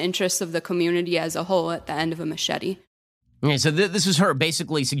against the interests of the community as a whole at the end of a machete. Okay, so this is her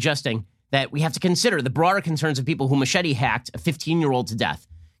basically suggesting that we have to consider the broader concerns of people who machete hacked a 15-year-old to death.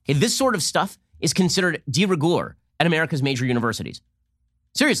 Okay, this sort of stuff is considered de rigueur at America's major universities.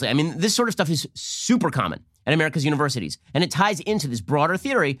 Seriously, I mean, this sort of stuff is super common at America's universities, and it ties into this broader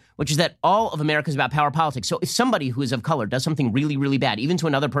theory, which is that all of America is about power politics. So if somebody who is of color does something really, really bad, even to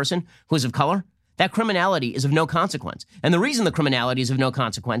another person who is of color, that criminality is of no consequence. And the reason the criminality is of no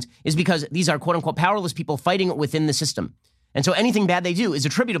consequence is because these are quote-unquote powerless people fighting within the system. And so anything bad they do is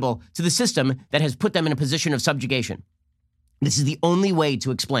attributable to the system that has put them in a position of subjugation. This is the only way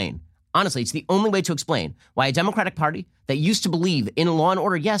to explain. Honestly, it's the only way to explain why a Democratic Party that used to believe in law and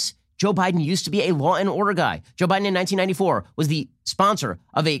order, yes, Joe Biden used to be a law and order guy. Joe Biden in 1994 was the sponsor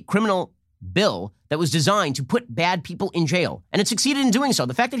of a criminal bill that was designed to put bad people in jail. And it succeeded in doing so.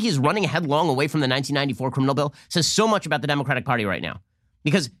 The fact that he is running headlong away from the 1994 criminal bill says so much about the Democratic Party right now.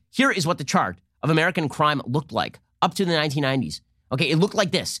 Because here is what the chart of American crime looked like up to the 1990s. Okay, it looked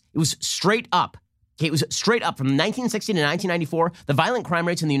like this. It was straight up. Okay, it was straight up from 1960 to 1994. The violent crime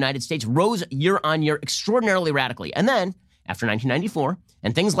rates in the United States rose year on year extraordinarily radically. And then, after 1994,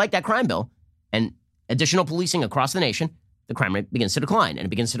 and things like that crime bill and additional policing across the nation, the crime rate begins to decline, and it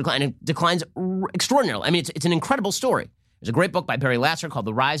begins to decline, and it declines extraordinarily. I mean, it's an incredible story. There's a great book by Barry Lasser called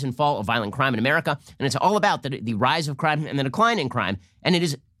The Rise and Fall of Violent Crime in America, and it's all about the rise of crime and the decline in crime, and it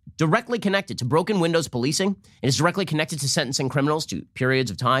is directly connected to broken windows policing. It is directly connected to sentencing criminals to periods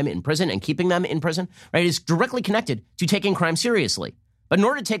of time in prison and keeping them in prison. Right? It is directly connected to taking crime seriously. But in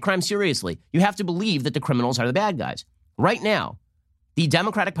order to take crime seriously, you have to believe that the criminals are the bad guys. Right now, the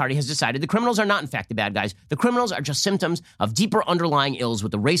Democratic Party has decided the criminals are not, in fact, the bad guys. The criminals are just symptoms of deeper underlying ills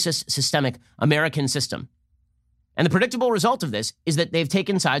with the racist, systemic American system. And the predictable result of this is that they've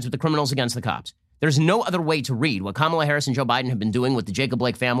taken sides with the criminals against the cops. There's no other way to read what Kamala Harris and Joe Biden have been doing with the Jacob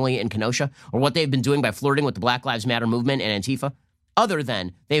Blake family in Kenosha, or what they've been doing by flirting with the Black Lives Matter movement and Antifa, other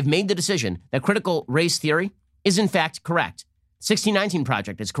than they've made the decision that critical race theory is, in fact, correct. 1619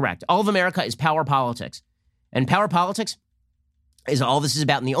 Project is correct. All of America is power politics. And power politics is all this is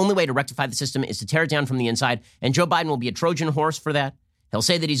about, and the only way to rectify the system is to tear it down from the inside, and Joe Biden will be a Trojan horse for that. He'll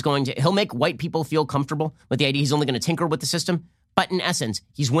say that he'll make white people feel comfortable with the idea he's only going to tinker with the system. But in essence,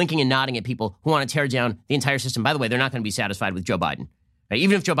 he's winking and nodding at people who want to tear down the entire system. By the way, they're not going to be satisfied with Joe Biden. Right?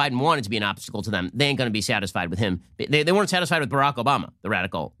 Even if Joe Biden wanted to be an obstacle to them, they ain't going to be satisfied with him. They weren't satisfied with Barack Obama, the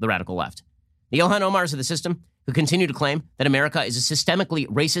radical left. The Ilhan Omars of the system, who continue to claim that America is a systemically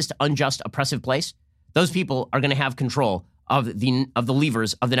racist, unjust, oppressive place, those people are going to have control of the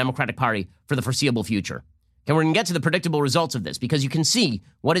levers of the Democratic Party for the foreseeable future. And we're going to get to the predictable results of this, because you can see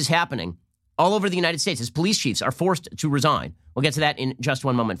what is happening all over the United States as police chiefs are forced to resign. We'll get to that in just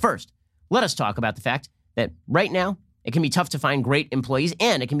one moment. First, let us talk about the fact that right now it can be tough to find great employees,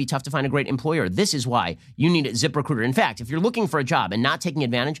 and it can be tough to find a great employer. This is why you need ZipRecruiter. In fact, if you're looking for a job and not taking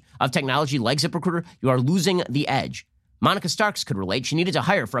advantage of technology like ZipRecruiter, you are losing the edge. Monica Starks could relate. She needed to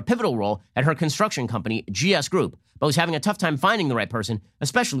hire for a pivotal role at her construction company, GS Group, but was having a tough time finding the right person,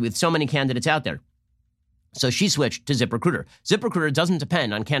 especially with so many candidates out there. So she switched to ZipRecruiter. ZipRecruiter doesn't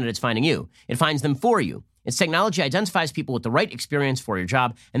depend on candidates finding you. It finds them for you. Its technology identifies people with the right experience for your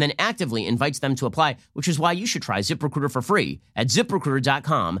job and then actively invites them to apply, which is why you should try ZipRecruiter for free at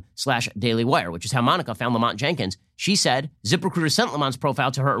ZipRecruiter.com/dailywire, which is how Monica found Lamont Jenkins. She said ZipRecruiter sent Lamont's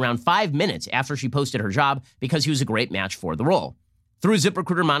profile to her around 5 minutes after she posted her job because he was a great match for the role. Through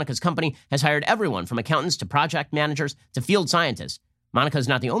ZipRecruiter, Monica's company has hired everyone from accountants to project managers to field scientists. Monica is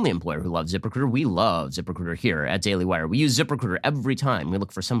not the only employer who loves ZipRecruiter. We love ZipRecruiter here at Daily Wire. We use ZipRecruiter every time we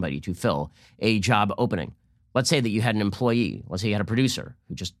look for somebody to fill a job opening. Let's say that you had an employee. Let's say you had a producer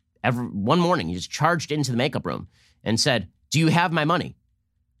who just one morning you just charged into the makeup room and said, "Do you have my money?"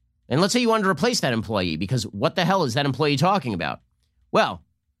 And let's say you wanted to replace that employee because what the hell is that employee talking about? Well,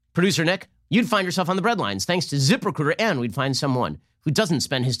 producer Nick, you'd find yourself on the breadlines thanks to ZipRecruiter, and we'd find someone who doesn't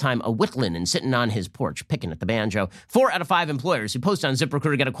spend his time a whittling and sitting on his porch picking at the banjo. 4 out of 5 employers who post on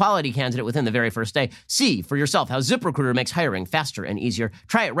ZipRecruiter get a quality candidate within the very first day. See for yourself how ZipRecruiter makes hiring faster and easier.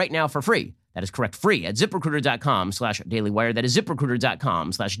 Try it right now for free. That is correct, free at ZipRecruiter.com/dailywire. That is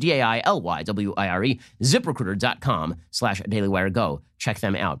ZipRecruiter.com/DAILYWIRE. ZipRecruiter.com/dailywire. Go check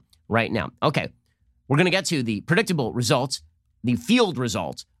them out right now. Okay, we're going to get to the predictable results, the field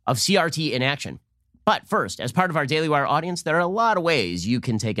results of CRT in action. But first, as part of our Daily Wire audience, there are a lot of ways you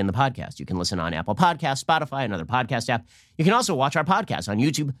can take in the podcast. You can listen on Apple Podcasts, Spotify, another podcast app. You can also watch our podcast on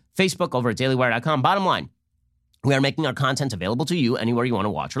YouTube, Facebook, over at dailywire.com. Bottom line, we are making our content available to you anywhere you want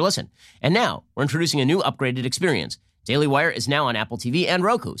to watch or listen. And now, we're introducing a new upgraded experience. Daily Wire is now on Apple TV and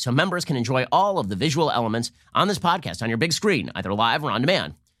Roku, so members can enjoy all of the visual elements on this podcast on your big screen, either live or on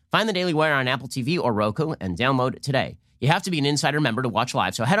demand. Find the Daily Wire on Apple TV or Roku and download today. You have to be an Insider member to watch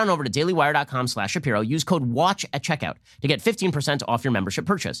live, so head on over to dailywire.com/Shapiro. Use code WATCH at checkout to get 15% off your membership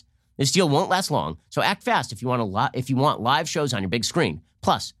purchase. This deal won't last long, so act fast if you want live shows on your big screen.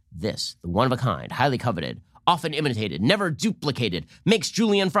 Plus, this, the one-of-a-kind, highly coveted, often imitated, never duplicated, makes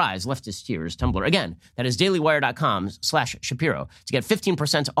Julian Fry's leftist tears tumbler. Again, that is dailywire.com/Shapiro to get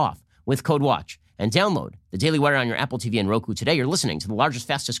 15% off with code WATCH. And download the Daily Wire on your Apple TV and Roku today. You're listening to the largest,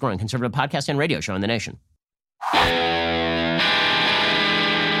 fastest-growing conservative podcast and radio show in the nation.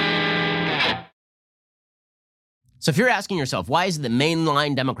 So if you're asking yourself, why is it that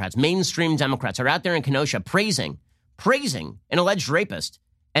mainline Democrats, mainstream Democrats are out there in Kenosha praising an alleged rapist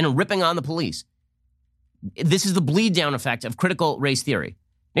and ripping on the police? This is the bleed down effect of critical race theory.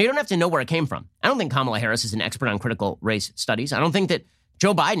 Now, you don't have to know where it came from. I don't think Kamala Harris is an expert on critical race studies. I don't think that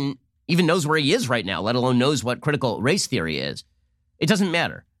Joe Biden even knows where he is right now, let alone knows what critical race theory is. It doesn't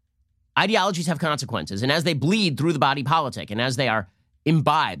matter. Ideologies have consequences, and as they bleed through the body politic and as they are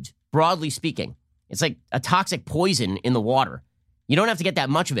imbibed, broadly speaking, it's like a toxic poison in the water. You don't have to get that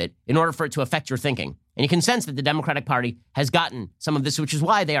much of it in order for it to affect your thinking. And you can sense that the Democratic Party has gotten some of this, which is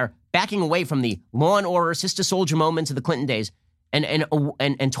why they are backing away from the law and order, sister soldier moments of the Clinton days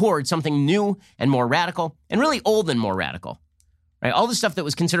and toward something new and more radical and really old and more radical. Right? All the stuff that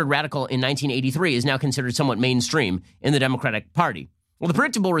was considered radical in 1983 is now considered somewhat mainstream in the Democratic Party. Well, the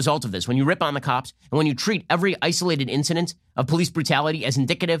predictable result of this, when you rip on the cops and when you treat every isolated incident of police brutality as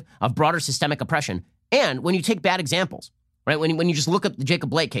indicative of broader systemic oppression, and when you take bad examples, right? When you just look at the Jacob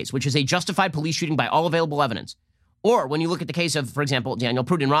Blake case, which is a justified police shooting by all available evidence, or when you look at the case of, for example, Daniel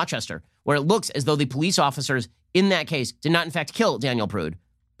Prude in Rochester, where it looks as though the police officers in that case did not in fact kill Daniel Prude.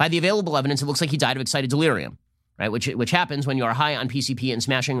 By the available evidence, it looks like he died of excited delirium, right? Which happens when you are high on PCP and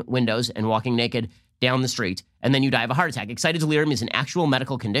smashing windows and walking naked down the street, and then you die of a heart attack. Excited delirium is an actual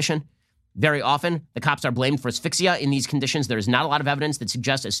medical condition. Very often, the cops are blamed for asphyxia in these conditions. There is not a lot of evidence that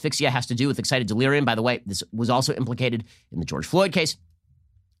suggests asphyxia has to do with excited delirium. By the way, this was also implicated in the George Floyd case.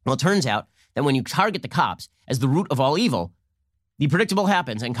 Well, it turns out that when you target the cops as the root of all evil, the predictable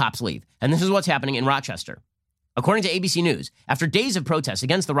happens and cops leave. And this is what's happening in Rochester. According to ABC News, after days of protests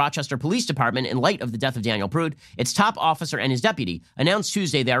against the Rochester Police Department in light of the death of Daniel Prude, its top officer and his deputy announced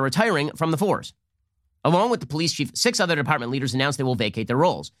Tuesday they are retiring from the force. Along with the police chief, 6 other department leaders announced they will vacate their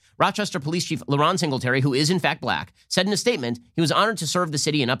roles. Rochester Police Chief LaRon Singletary, who is in fact black, said in a statement he was honored to serve the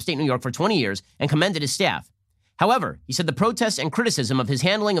city in upstate New York for 20 years and commended his staff. However, he said the protests and criticism of his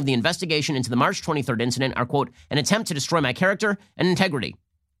handling of the investigation into the March 23rd incident are, quote, an attempt to destroy my character and integrity.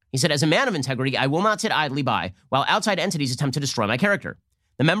 He said, as a man of integrity, I will not sit idly by while outside entities attempt to destroy my character.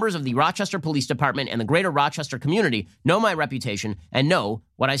 The members of the Rochester Police Department and the greater Rochester community know my reputation and know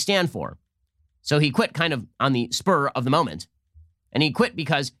what I stand for. So he quit kind of on the spur of the moment. And he quit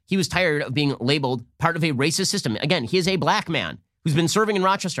because he was tired of being labeled part of a racist system. Again, he is a black man who's been serving in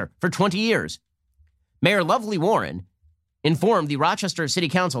Rochester for 20 years. Mayor Lovely Warren informed the Rochester City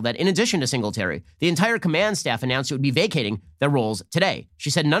Council that in addition to Singletary, the entire command staff announced it would be vacating their roles today. She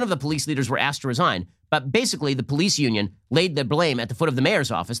said none of the police leaders were asked to resign, but basically the police union laid the blame at the foot of the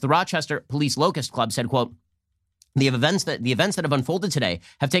mayor's office. The Rochester Police Locust Club said, quote, the events that have unfolded today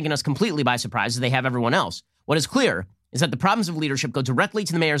have taken us completely by surprise, as they have everyone else. What is clear is that the problems of leadership go directly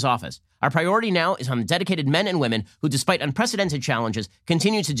to the mayor's office. Our priority now is on the dedicated men and women who, despite unprecedented challenges,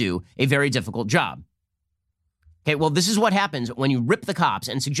 continue to do a very difficult job. Okay, well, this is what happens when you rip the cops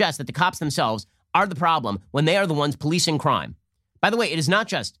and suggest that the cops themselves are the problem when they are the ones policing crime. By the way, it is not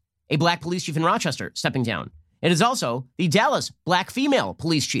just a black police chief in Rochester stepping down. It is also the Dallas black female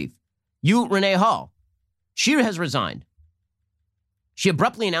police chief, Renee Hall. She has resigned. She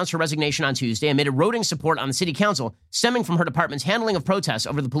abruptly announced her resignation on Tuesday amid eroding support on the city council stemming from her department's handling of protests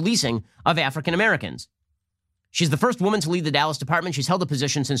over the policing of African Americans. She's the first woman to lead the Dallas department. She's held the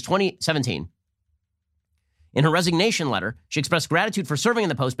position since 2017. In her resignation letter, she expressed gratitude for serving in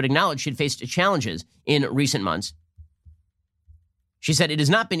the post, but acknowledged she'd faced challenges in recent months. She said, it has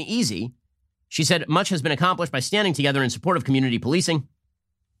not been easy. She said, much has been accomplished by standing together in support of community policing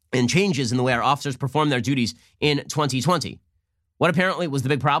and changes in the way our officers perform their duties in 2020. What apparently was the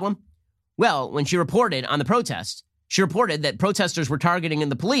big problem? Well, when she reported on the protests, she reported that protesters were targeting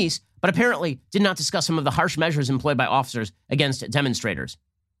the police, but apparently did not discuss some of the harsh measures employed by officers against demonstrators.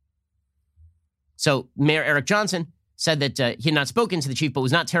 So Mayor Eric Johnson said that he had not spoken to the chief, but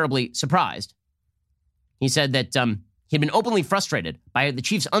was not terribly surprised. He said that he had been openly frustrated by the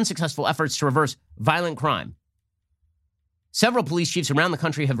chief's unsuccessful efforts to reverse violent crime. Several police chiefs around the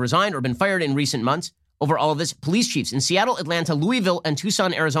country have resigned or been fired in recent months over all of this. Police chiefs in Seattle, Atlanta, Louisville, and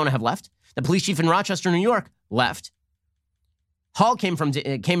Tucson, Arizona have left. The police chief in Rochester, New York, left. Hall came from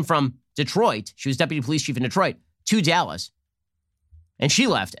Detroit. She was deputy police chief in Detroit to Dallas. And she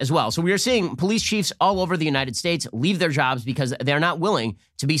left as well. So we are seeing police chiefs all over the United States leave their jobs because they're not willing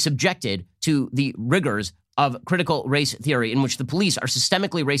to be subjected to the rigors of critical race theory in which the police are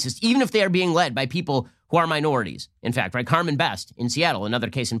systemically racist, even if they are being led by people who are minorities. In fact, right, Carmen Best in Seattle, another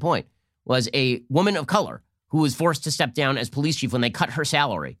case in point, was a woman of color who was forced to step down as police chief when they cut her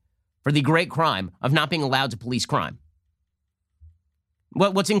salary for the great crime of not being allowed to police crime.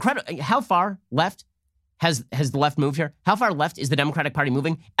 What's incredible, how far left has the left moved here? How far left is the Democratic Party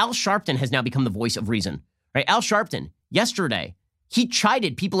moving? Al Sharpton has now become the voice of reason. Right? Al Sharpton, yesterday, he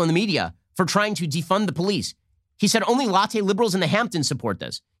chided people in the media for trying to defund the police. He said only latte liberals in the Hamptons support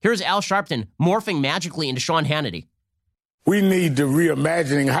this. Here's Al Sharpton morphing magically into Sean Hannity. We need to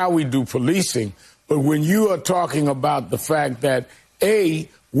reimagining how we do policing. But when you are talking about the fact that, A,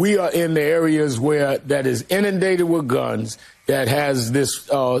 we are in the areas where that is inundated with guns, that has this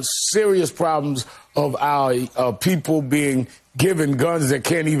serious problems of our people being given guns that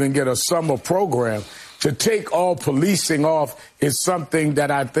can't even get a summer program. to take all policing off is something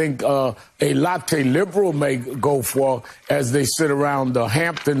that I think a latte liberal may go for as they sit around the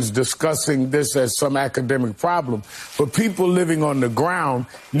Hamptons discussing this as some academic problem. But people living on the ground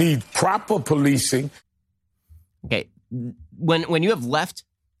need proper policing. Okay, when you have left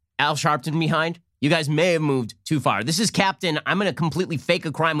Al Sharpton behind, you guys may have moved too far. This is Captain, I'm going to completely fake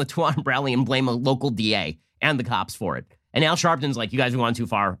a crime with Tawana Brawley and blame a local DA and the cops for it. And Al Sharpton's like, you guys have gone too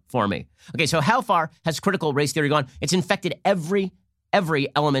far for me. Okay, so how far has critical race theory gone? It's infected every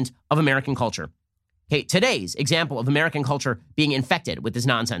element of American culture. Okay, today's example of American culture being infected with this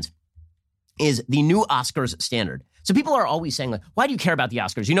nonsense is the new Oscars standard. So people are always saying, like, why do you care about the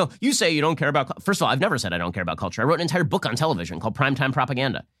Oscars? You know, you say you don't care about... First of all, I've never said I don't care about culture. I wrote an entire book on television called Primetime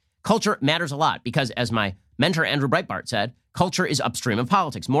Propaganda. Culture matters a lot because, as my mentor Andrew Breitbart said, culture is upstream of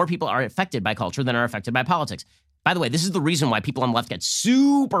politics. More people are affected by culture than are affected by politics. By the way, this is the reason why people on the left get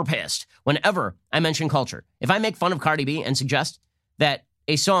super pissed whenever I mention culture. If I make fun of Cardi B and suggest that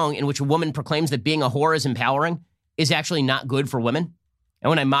a song in which a woman proclaims that being a whore is empowering is actually not good for women, and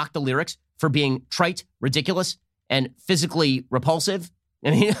when I mock the lyrics for being trite, ridiculous, and physically repulsive,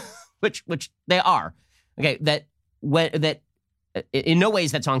 I mean, which they are, okay, that in no way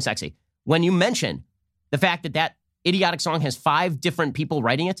is that song sexy. When you mention the fact that that idiotic song has 5 different people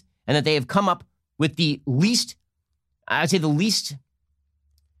writing it and that they have come up with the least, I'd say the least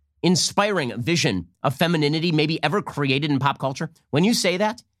inspiring vision of femininity maybe ever created in pop culture, when you say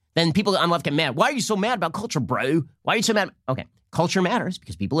that, then people on the left get mad. Why are you so mad about culture, bro? Why are you so mad? Okay, culture matters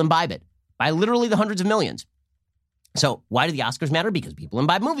because people imbibe it by literally the hundreds of millions. So why do the Oscars matter? Because people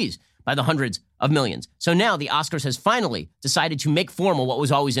imbibe movies by the hundreds of millions. So now the Oscars has finally decided to make formal what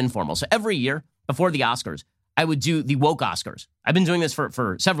was always informal. So every year before the Oscars, I would do the woke Oscars. I've been doing this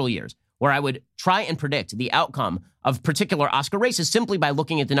for several years, where I would try and predict the outcome of particular Oscar races simply by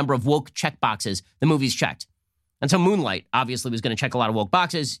looking at the number of woke check boxes the movies checked. And so Moonlight obviously was going to check a lot of woke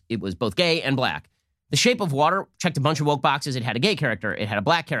boxes. It was both gay and black. The Shape of Water checked a bunch of woke boxes. It had a gay character. It had a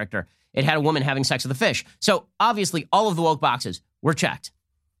black character. It had a woman having sex with a fish. So obviously all of the woke boxes were checked.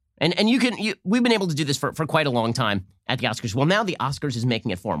 And we've been able to do this for quite a long time at the Oscars. Well, now the Oscars is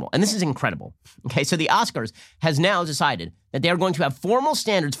making it formal. And this is incredible. Okay, so the Oscars has now decided that they are going to have formal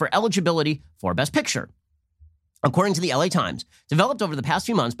standards for eligibility for Best Picture. According to the LA Times, developed over the past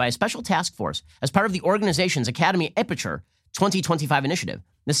few months by a special task force as part of the organization's Academy Aperture 2025 initiative,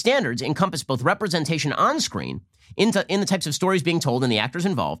 the standards encompass both representation on screen in the types of stories being told and the actors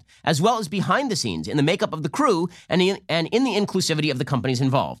involved, as well as behind the scenes in the makeup of the crew and in the inclusivity of the companies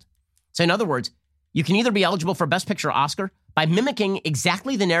involved. So in other words, you can either be eligible for Best Picture Oscar by mimicking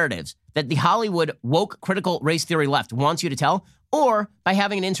exactly the narratives that the Hollywood woke critical race theory left wants you to tell, or by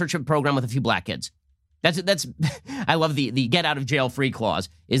having an internship program with a few black kids. That's I love the get out of jail free clause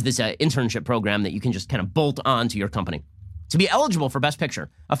is this internship program that you can just kind of bolt on to your company. To be eligible for Best Picture,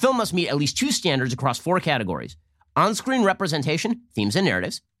 a film must meet at least 2 standards across 4 categories: on-screen representation, themes and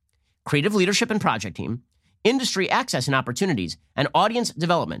narratives, creative leadership and project team, industry access and opportunities, and audience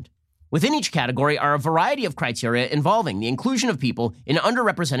development. Within each category are a variety of criteria involving the inclusion of people in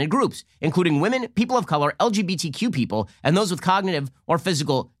underrepresented groups, including women, people of color, LGBTQ people, and those with cognitive or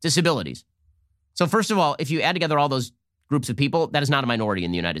physical disabilities. So first of all, if you add together all those groups of people, that is not a minority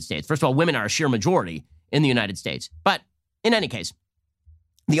in the United States. First of all, women are a sheer majority in the United States. But in any case,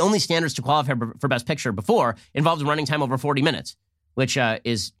 the only standards to qualify for Best Picture before involved a running time over 40 minutes, which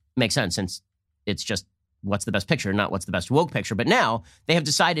makes sense since it's just what's the best picture, not what's the best woke picture. But now they have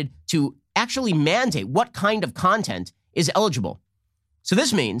decided to actually mandate what kind of content is eligible. So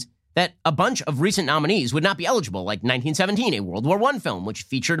this means that a bunch of recent nominees would not be eligible, like 1917, a World War I film, which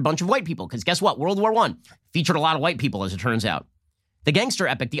featured a bunch of white people. Because guess what? World War I featured a lot of white people, as it turns out. The gangster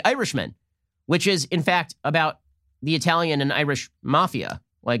epic, The Irishman, which is, in fact, about the Italian and Irish mafia.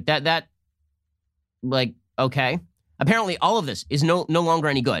 Okay. Apparently, all of this is no longer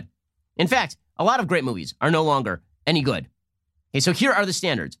any good. In fact, a lot of great movies are no longer any good. Okay, so here are the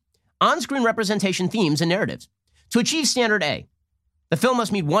standards. On-screen representation, themes, and narratives. To achieve Standard A, the film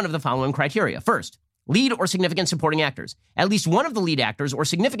must meet one of the following criteria. First, lead or significant supporting actors. At least one of the lead actors or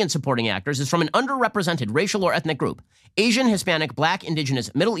significant supporting actors is from an underrepresented racial or ethnic group: Asian, Hispanic, Black,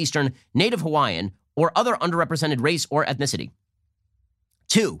 Indigenous, Middle Eastern, Native Hawaiian, or other underrepresented race or ethnicity.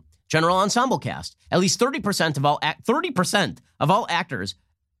 2, general ensemble cast. At least 30% of all actors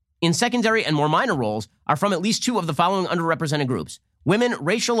in secondary and more minor roles are from at least 2 of the following underrepresented groups: women,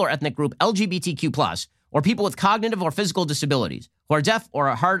 racial or ethnic group, LGBTQ+, or people with cognitive or physical disabilities, who are deaf or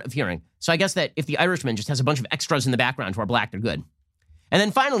are hard of hearing. So I guess that if The Irishman just has a bunch of extras in the background who are black, they're good. And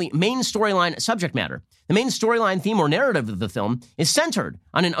then finally, main storyline subject matter. The main storyline theme or narrative of the film is centered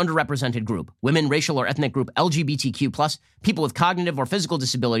on an underrepresented group: women, racial or ethnic group, LGBTQ+, people with cognitive or physical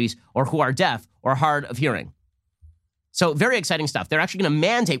disabilities, or who are deaf or hard of hearing. So very exciting stuff. They're actually going to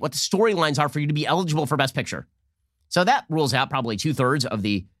mandate what the storylines are for you to be eligible for Best Picture. So that rules out probably 2/3 of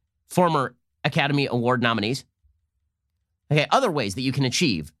the former Academy Award nominees. Okay, other ways that you can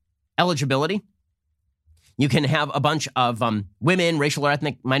achieve eligibility. You can have a bunch of women, racial or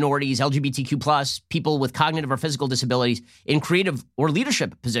ethnic minorities, LGBTQ+, people with cognitive or physical disabilities in creative or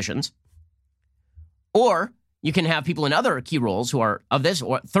leadership positions. Or you can have people in other key roles who are of this,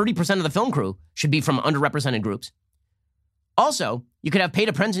 or 30% of the film crew should be from underrepresented groups. Also, you could have paid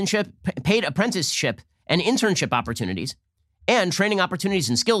apprenticeship and internship opportunities and training opportunities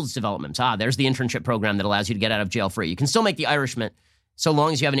and skills development. There's the internship program that allows you to get out of jail free. You can still make the Irishman so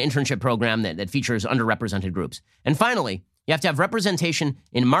long as you have an internship program that features underrepresented groups. And finally, you have to have representation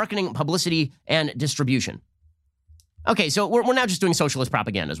in marketing, publicity, and distribution. Okay, so we're now just doing socialist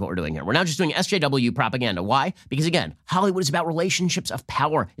propaganda is what we're doing here. We're now just doing SJW propaganda. Why? Because, again, Hollywood is about relationships of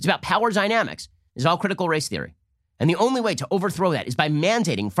power. It's about power dynamics. It's all critical race theory. And the only way to overthrow that is by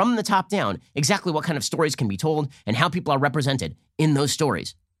mandating from the top down exactly what kind of stories can be told and how people are represented in those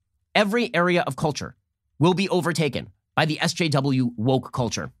stories. Every area of culture will be overtaken by the SJW woke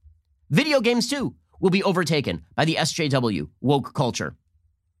culture. Video games, too, will be overtaken by the SJW woke culture.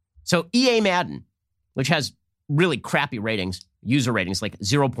 So EA Madden, which has really crappy ratings, user ratings, like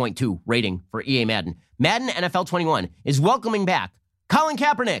 0.2 rating for EA Madden, Madden NFL 21 is welcoming back Colin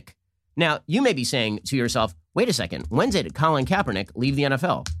Kaepernick. Now, you may be saying to yourself, wait a second, when did Colin Kaepernick leave the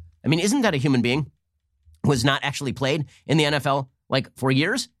NFL? I mean, isn't that a human being who has not actually played in the NFL, like, for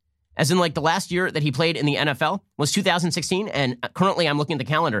years? As in, like, the last year that he played in the NFL was 2016, and currently I'm looking at the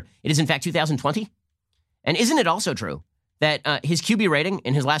calendar. It is, in fact, 2020. And isn't it also true that his QB rating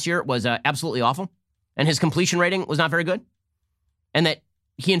in his last year was absolutely awful, and his completion rating was not very good, and that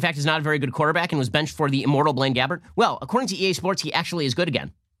he, in fact, is not a very good quarterback and was benched for the immortal Blaine Gabbert? Well, according to EA Sports, he actually is good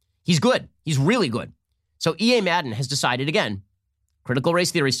again. He's good. He's really good. So EA Madden has decided, again, critical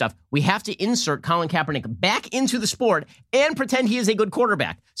race theory stuff, we have to insert Colin Kaepernick back into the sport and pretend he is a good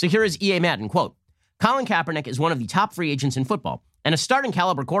quarterback. So here is EA Madden, quote, Colin Kaepernick is one of the top free agents in football and a starting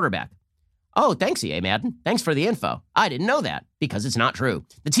caliber quarterback. Oh, thanks, EA Madden. Thanks for the info. I didn't know that, because it's not true.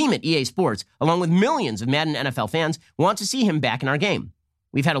 The team at EA Sports, along with millions of Madden NFL fans, want to see him back in our game.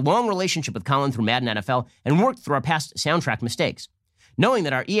 We've had a long relationship with Colin through Madden NFL and worked through our past soundtrack mistakes. Knowing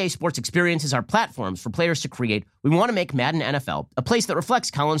that our EA Sports experiences are platforms for players to create, we want to make Madden NFL a place that reflects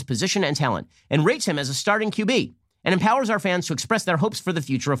Colin's position and talent and rates him as a starting QB and empowers our fans to express their hopes for the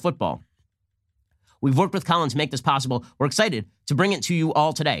future of football. We've worked with Colin to make this possible. We're excited to bring it to you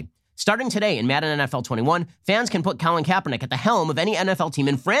all today. Starting today in Madden NFL 21, fans can put Colin Kaepernick at the helm of any NFL team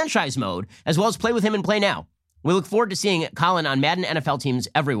in franchise mode, as well as play with him in Play Now. We look forward to seeing Colin on Madden NFL teams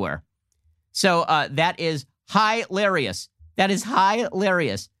everywhere. So that is hilarious. That is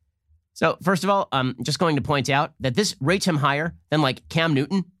hilarious. So first of all, I'm just going to point out that this rates him higher than like Cam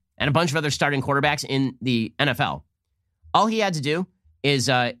Newton and a bunch of other starting quarterbacks in the NFL. All he had to do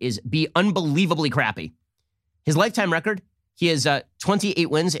is be unbelievably crappy. His lifetime record, he has 28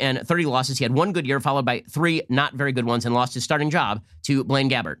 wins and 30 losses. He had one good year followed by 3 not very good ones and lost his starting job to Blaine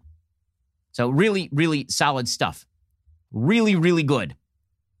Gabbert. So really, really solid stuff. Really, really good.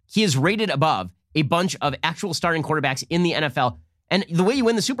 He is rated above a bunch of actual starting quarterbacks in the NFL. And the way you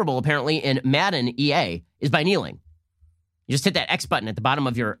win the Super Bowl, apparently, in Madden EA is by kneeling. You just hit that X button at the bottom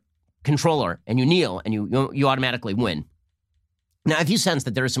of your controller, and you kneel, and you automatically win. Now, if you sense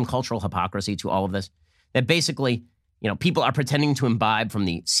that there is some cultural hypocrisy to all of this, that basically, people are pretending to imbibe from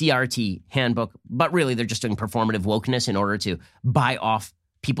the CRT handbook, but really they're just doing performative wokeness in order to buy off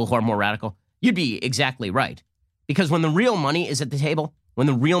people who are more radical, you'd be exactly right. Because when the real money is at the table, when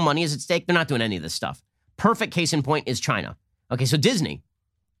the real money is at stake, they're not doing any of this stuff. Perfect case in point is China. Okay, so Disney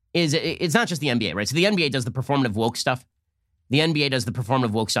it's not just the NBA, right? So the NBA does the performative woke stuff. The NBA does the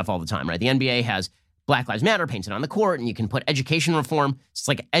performative woke stuff all the time, right? The NBA has Black Lives Matter painted on the court, and you can put education reform. It's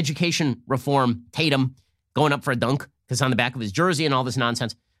like education reform Tatum going up for a dunk because it's on the back of his jersey and all this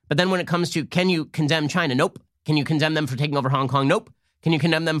nonsense. But then when it comes to, can you condemn China? Nope. Can you condemn them for taking over Hong Kong? Nope. Can you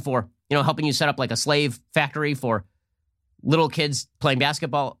condemn them for, helping you set up like a slave factory for little kids playing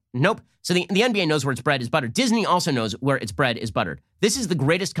basketball? Nope. So the NBA knows where its bread is buttered. Disney also knows where its bread is buttered. This is the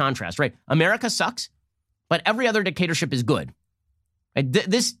greatest contrast, right? America sucks, but every other dictatorship is good. Right?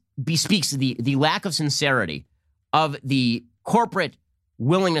 This bespeaks the lack of sincerity of the corporate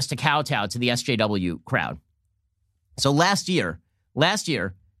willingness to kowtow to the SJW crowd. So last year,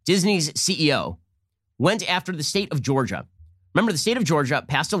 Disney's CEO went after the state of Georgia Remember, the state of Georgia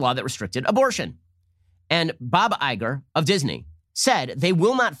passed a law that restricted abortion. And Bob Iger of Disney said they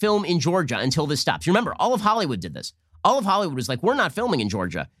will not film in Georgia until this stops. Remember, all of Hollywood did this. All of Hollywood was like, we're not filming in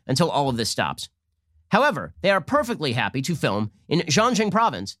Georgia until all of this stops. However, they are perfectly happy to film in Zhejiang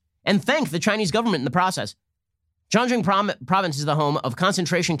province and thank the Chinese government in the process. Zhejiang province is the home of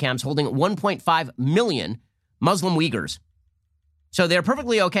concentration camps holding 1.5 million Muslim Uyghurs. So they're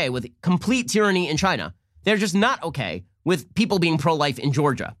perfectly okay with complete tyranny in China. They're just not okay with people being pro-life in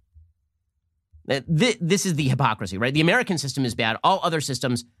Georgia. This is the hypocrisy, right? The American system is bad. All other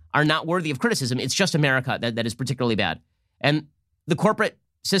systems are not worthy of criticism. It's just America that is particularly bad. And the corporate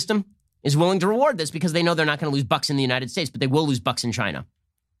system is willing to reward this because they know they're not going to lose bucks in the United States, but they will lose bucks in China.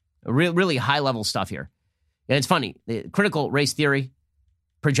 Really high-level stuff here. And it's funny. The critical race theory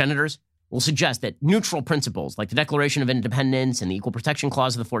progenitors will suggest that neutral principles like the Declaration of Independence and the Equal Protection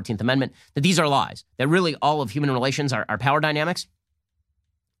Clause of the 14th Amendment, that these are lies, that really all of human relations are power dynamics.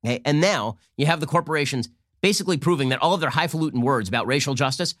 Okay? And now you have the corporations basically proving that all of their highfalutin words about racial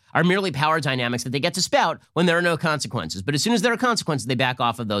justice are merely power dynamics that they get to spout when there are no consequences. But as soon as there are consequences, they back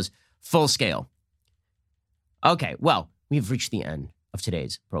off of those full scale. Okay, well, we've reached the end of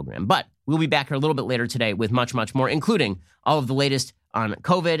today's program, but we'll be back here a little bit later today with much, much more, including all of the latest on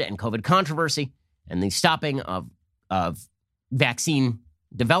COVID and COVID controversy and the stopping of vaccine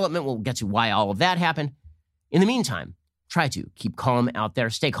development. We'll get to why all of that happened. In the meantime, try to keep calm out there.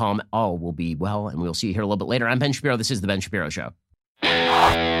 Stay calm. All will be well, and we'll see you here a little bit later. I'm Ben Shapiro. This is The Ben Shapiro Show.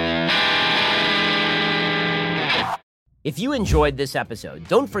 If you enjoyed this episode,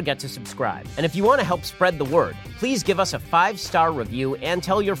 don't forget to subscribe. And if you want to help spread the word, please give us a 5-star review and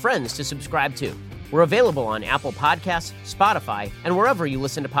tell your friends to subscribe too. We're available on Apple Podcasts, Spotify, and wherever you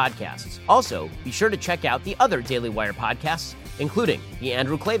listen to podcasts. Also, be sure to check out the other Daily Wire podcasts, including The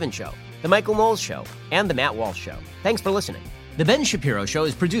Andrew Klavan Show, The Michael Knowles Show, and The Matt Walsh Show. Thanks for listening. The Ben Shapiro Show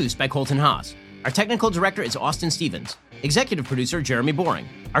is produced by Colton Haas. Our technical director is Austin Stevens. Executive producer, Jeremy Boring.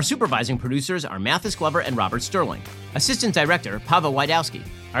 Our supervising producers are Mathis Glover and Robert Sterling. Assistant director, Pavel Wydowski.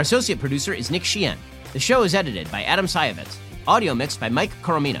 Our associate producer is Nick Sheehan. The show is edited by Adam Sayevitz. Audio mixed by Mike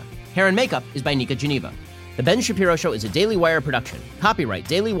Coromina. Hair and makeup is by Nika Geneva. The Ben Shapiro Show is a Daily Wire production. Copyright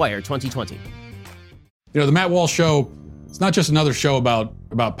Daily Wire 2020. You know, the Matt Walsh Show, it's not just another show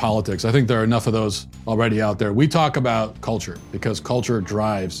about politics. I think there are enough of those already out there. We talk about culture because culture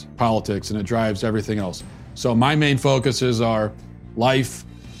drives politics and it drives everything else. So my main focuses are life,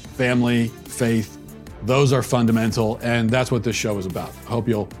 family, faith. Those are fundamental, and that's what this show is about. I hope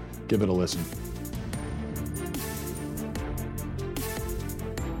you'll give it a listen.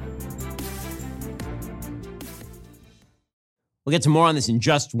 We'll get to more on this in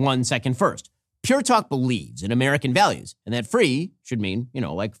just 1 second. First, Pure Talk believes in American values, and that free should mean,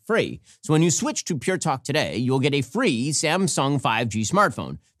 like free. So when you switch to Pure Talk today, you'll get a free Samsung 5G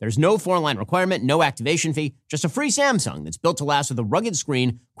smartphone. There's no 4-line requirement, no activation fee, just a free Samsung that's built to last with a rugged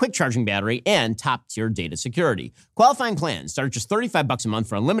screen, quick charging battery, and top-tier data security. Qualifying plans start at just $35 a month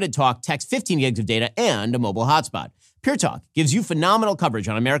for unlimited talk, text, 15 gigs of data, and a mobile hotspot. Pure Talk gives you phenomenal coverage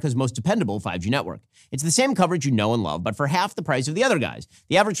on America's most dependable 5G network. It's the same coverage you know and love, but for half the price of the other guys.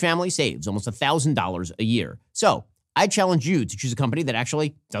 The average family saves almost $1,000 a year. So I challenge you to choose a company that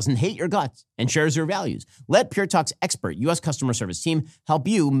actually doesn't hate your guts and shares your values. Let Pure Talk's expert U.S. customer service team help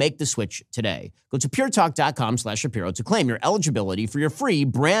you make the switch today. Go to puretalk.com/Shapiro to claim your eligibility for your free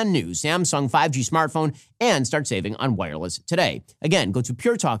brand new Samsung 5G smartphone and start saving on wireless today. Again, go to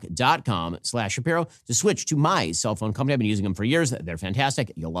puretalk.com/Shapiro to switch to my cell phone company. I've been using them for years. They're fantastic.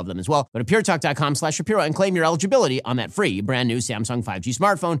 You'll love them as well. Go to puretalk.com/Shapiro and claim your eligibility on that free brand new Samsung 5G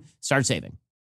smartphone. Start saving.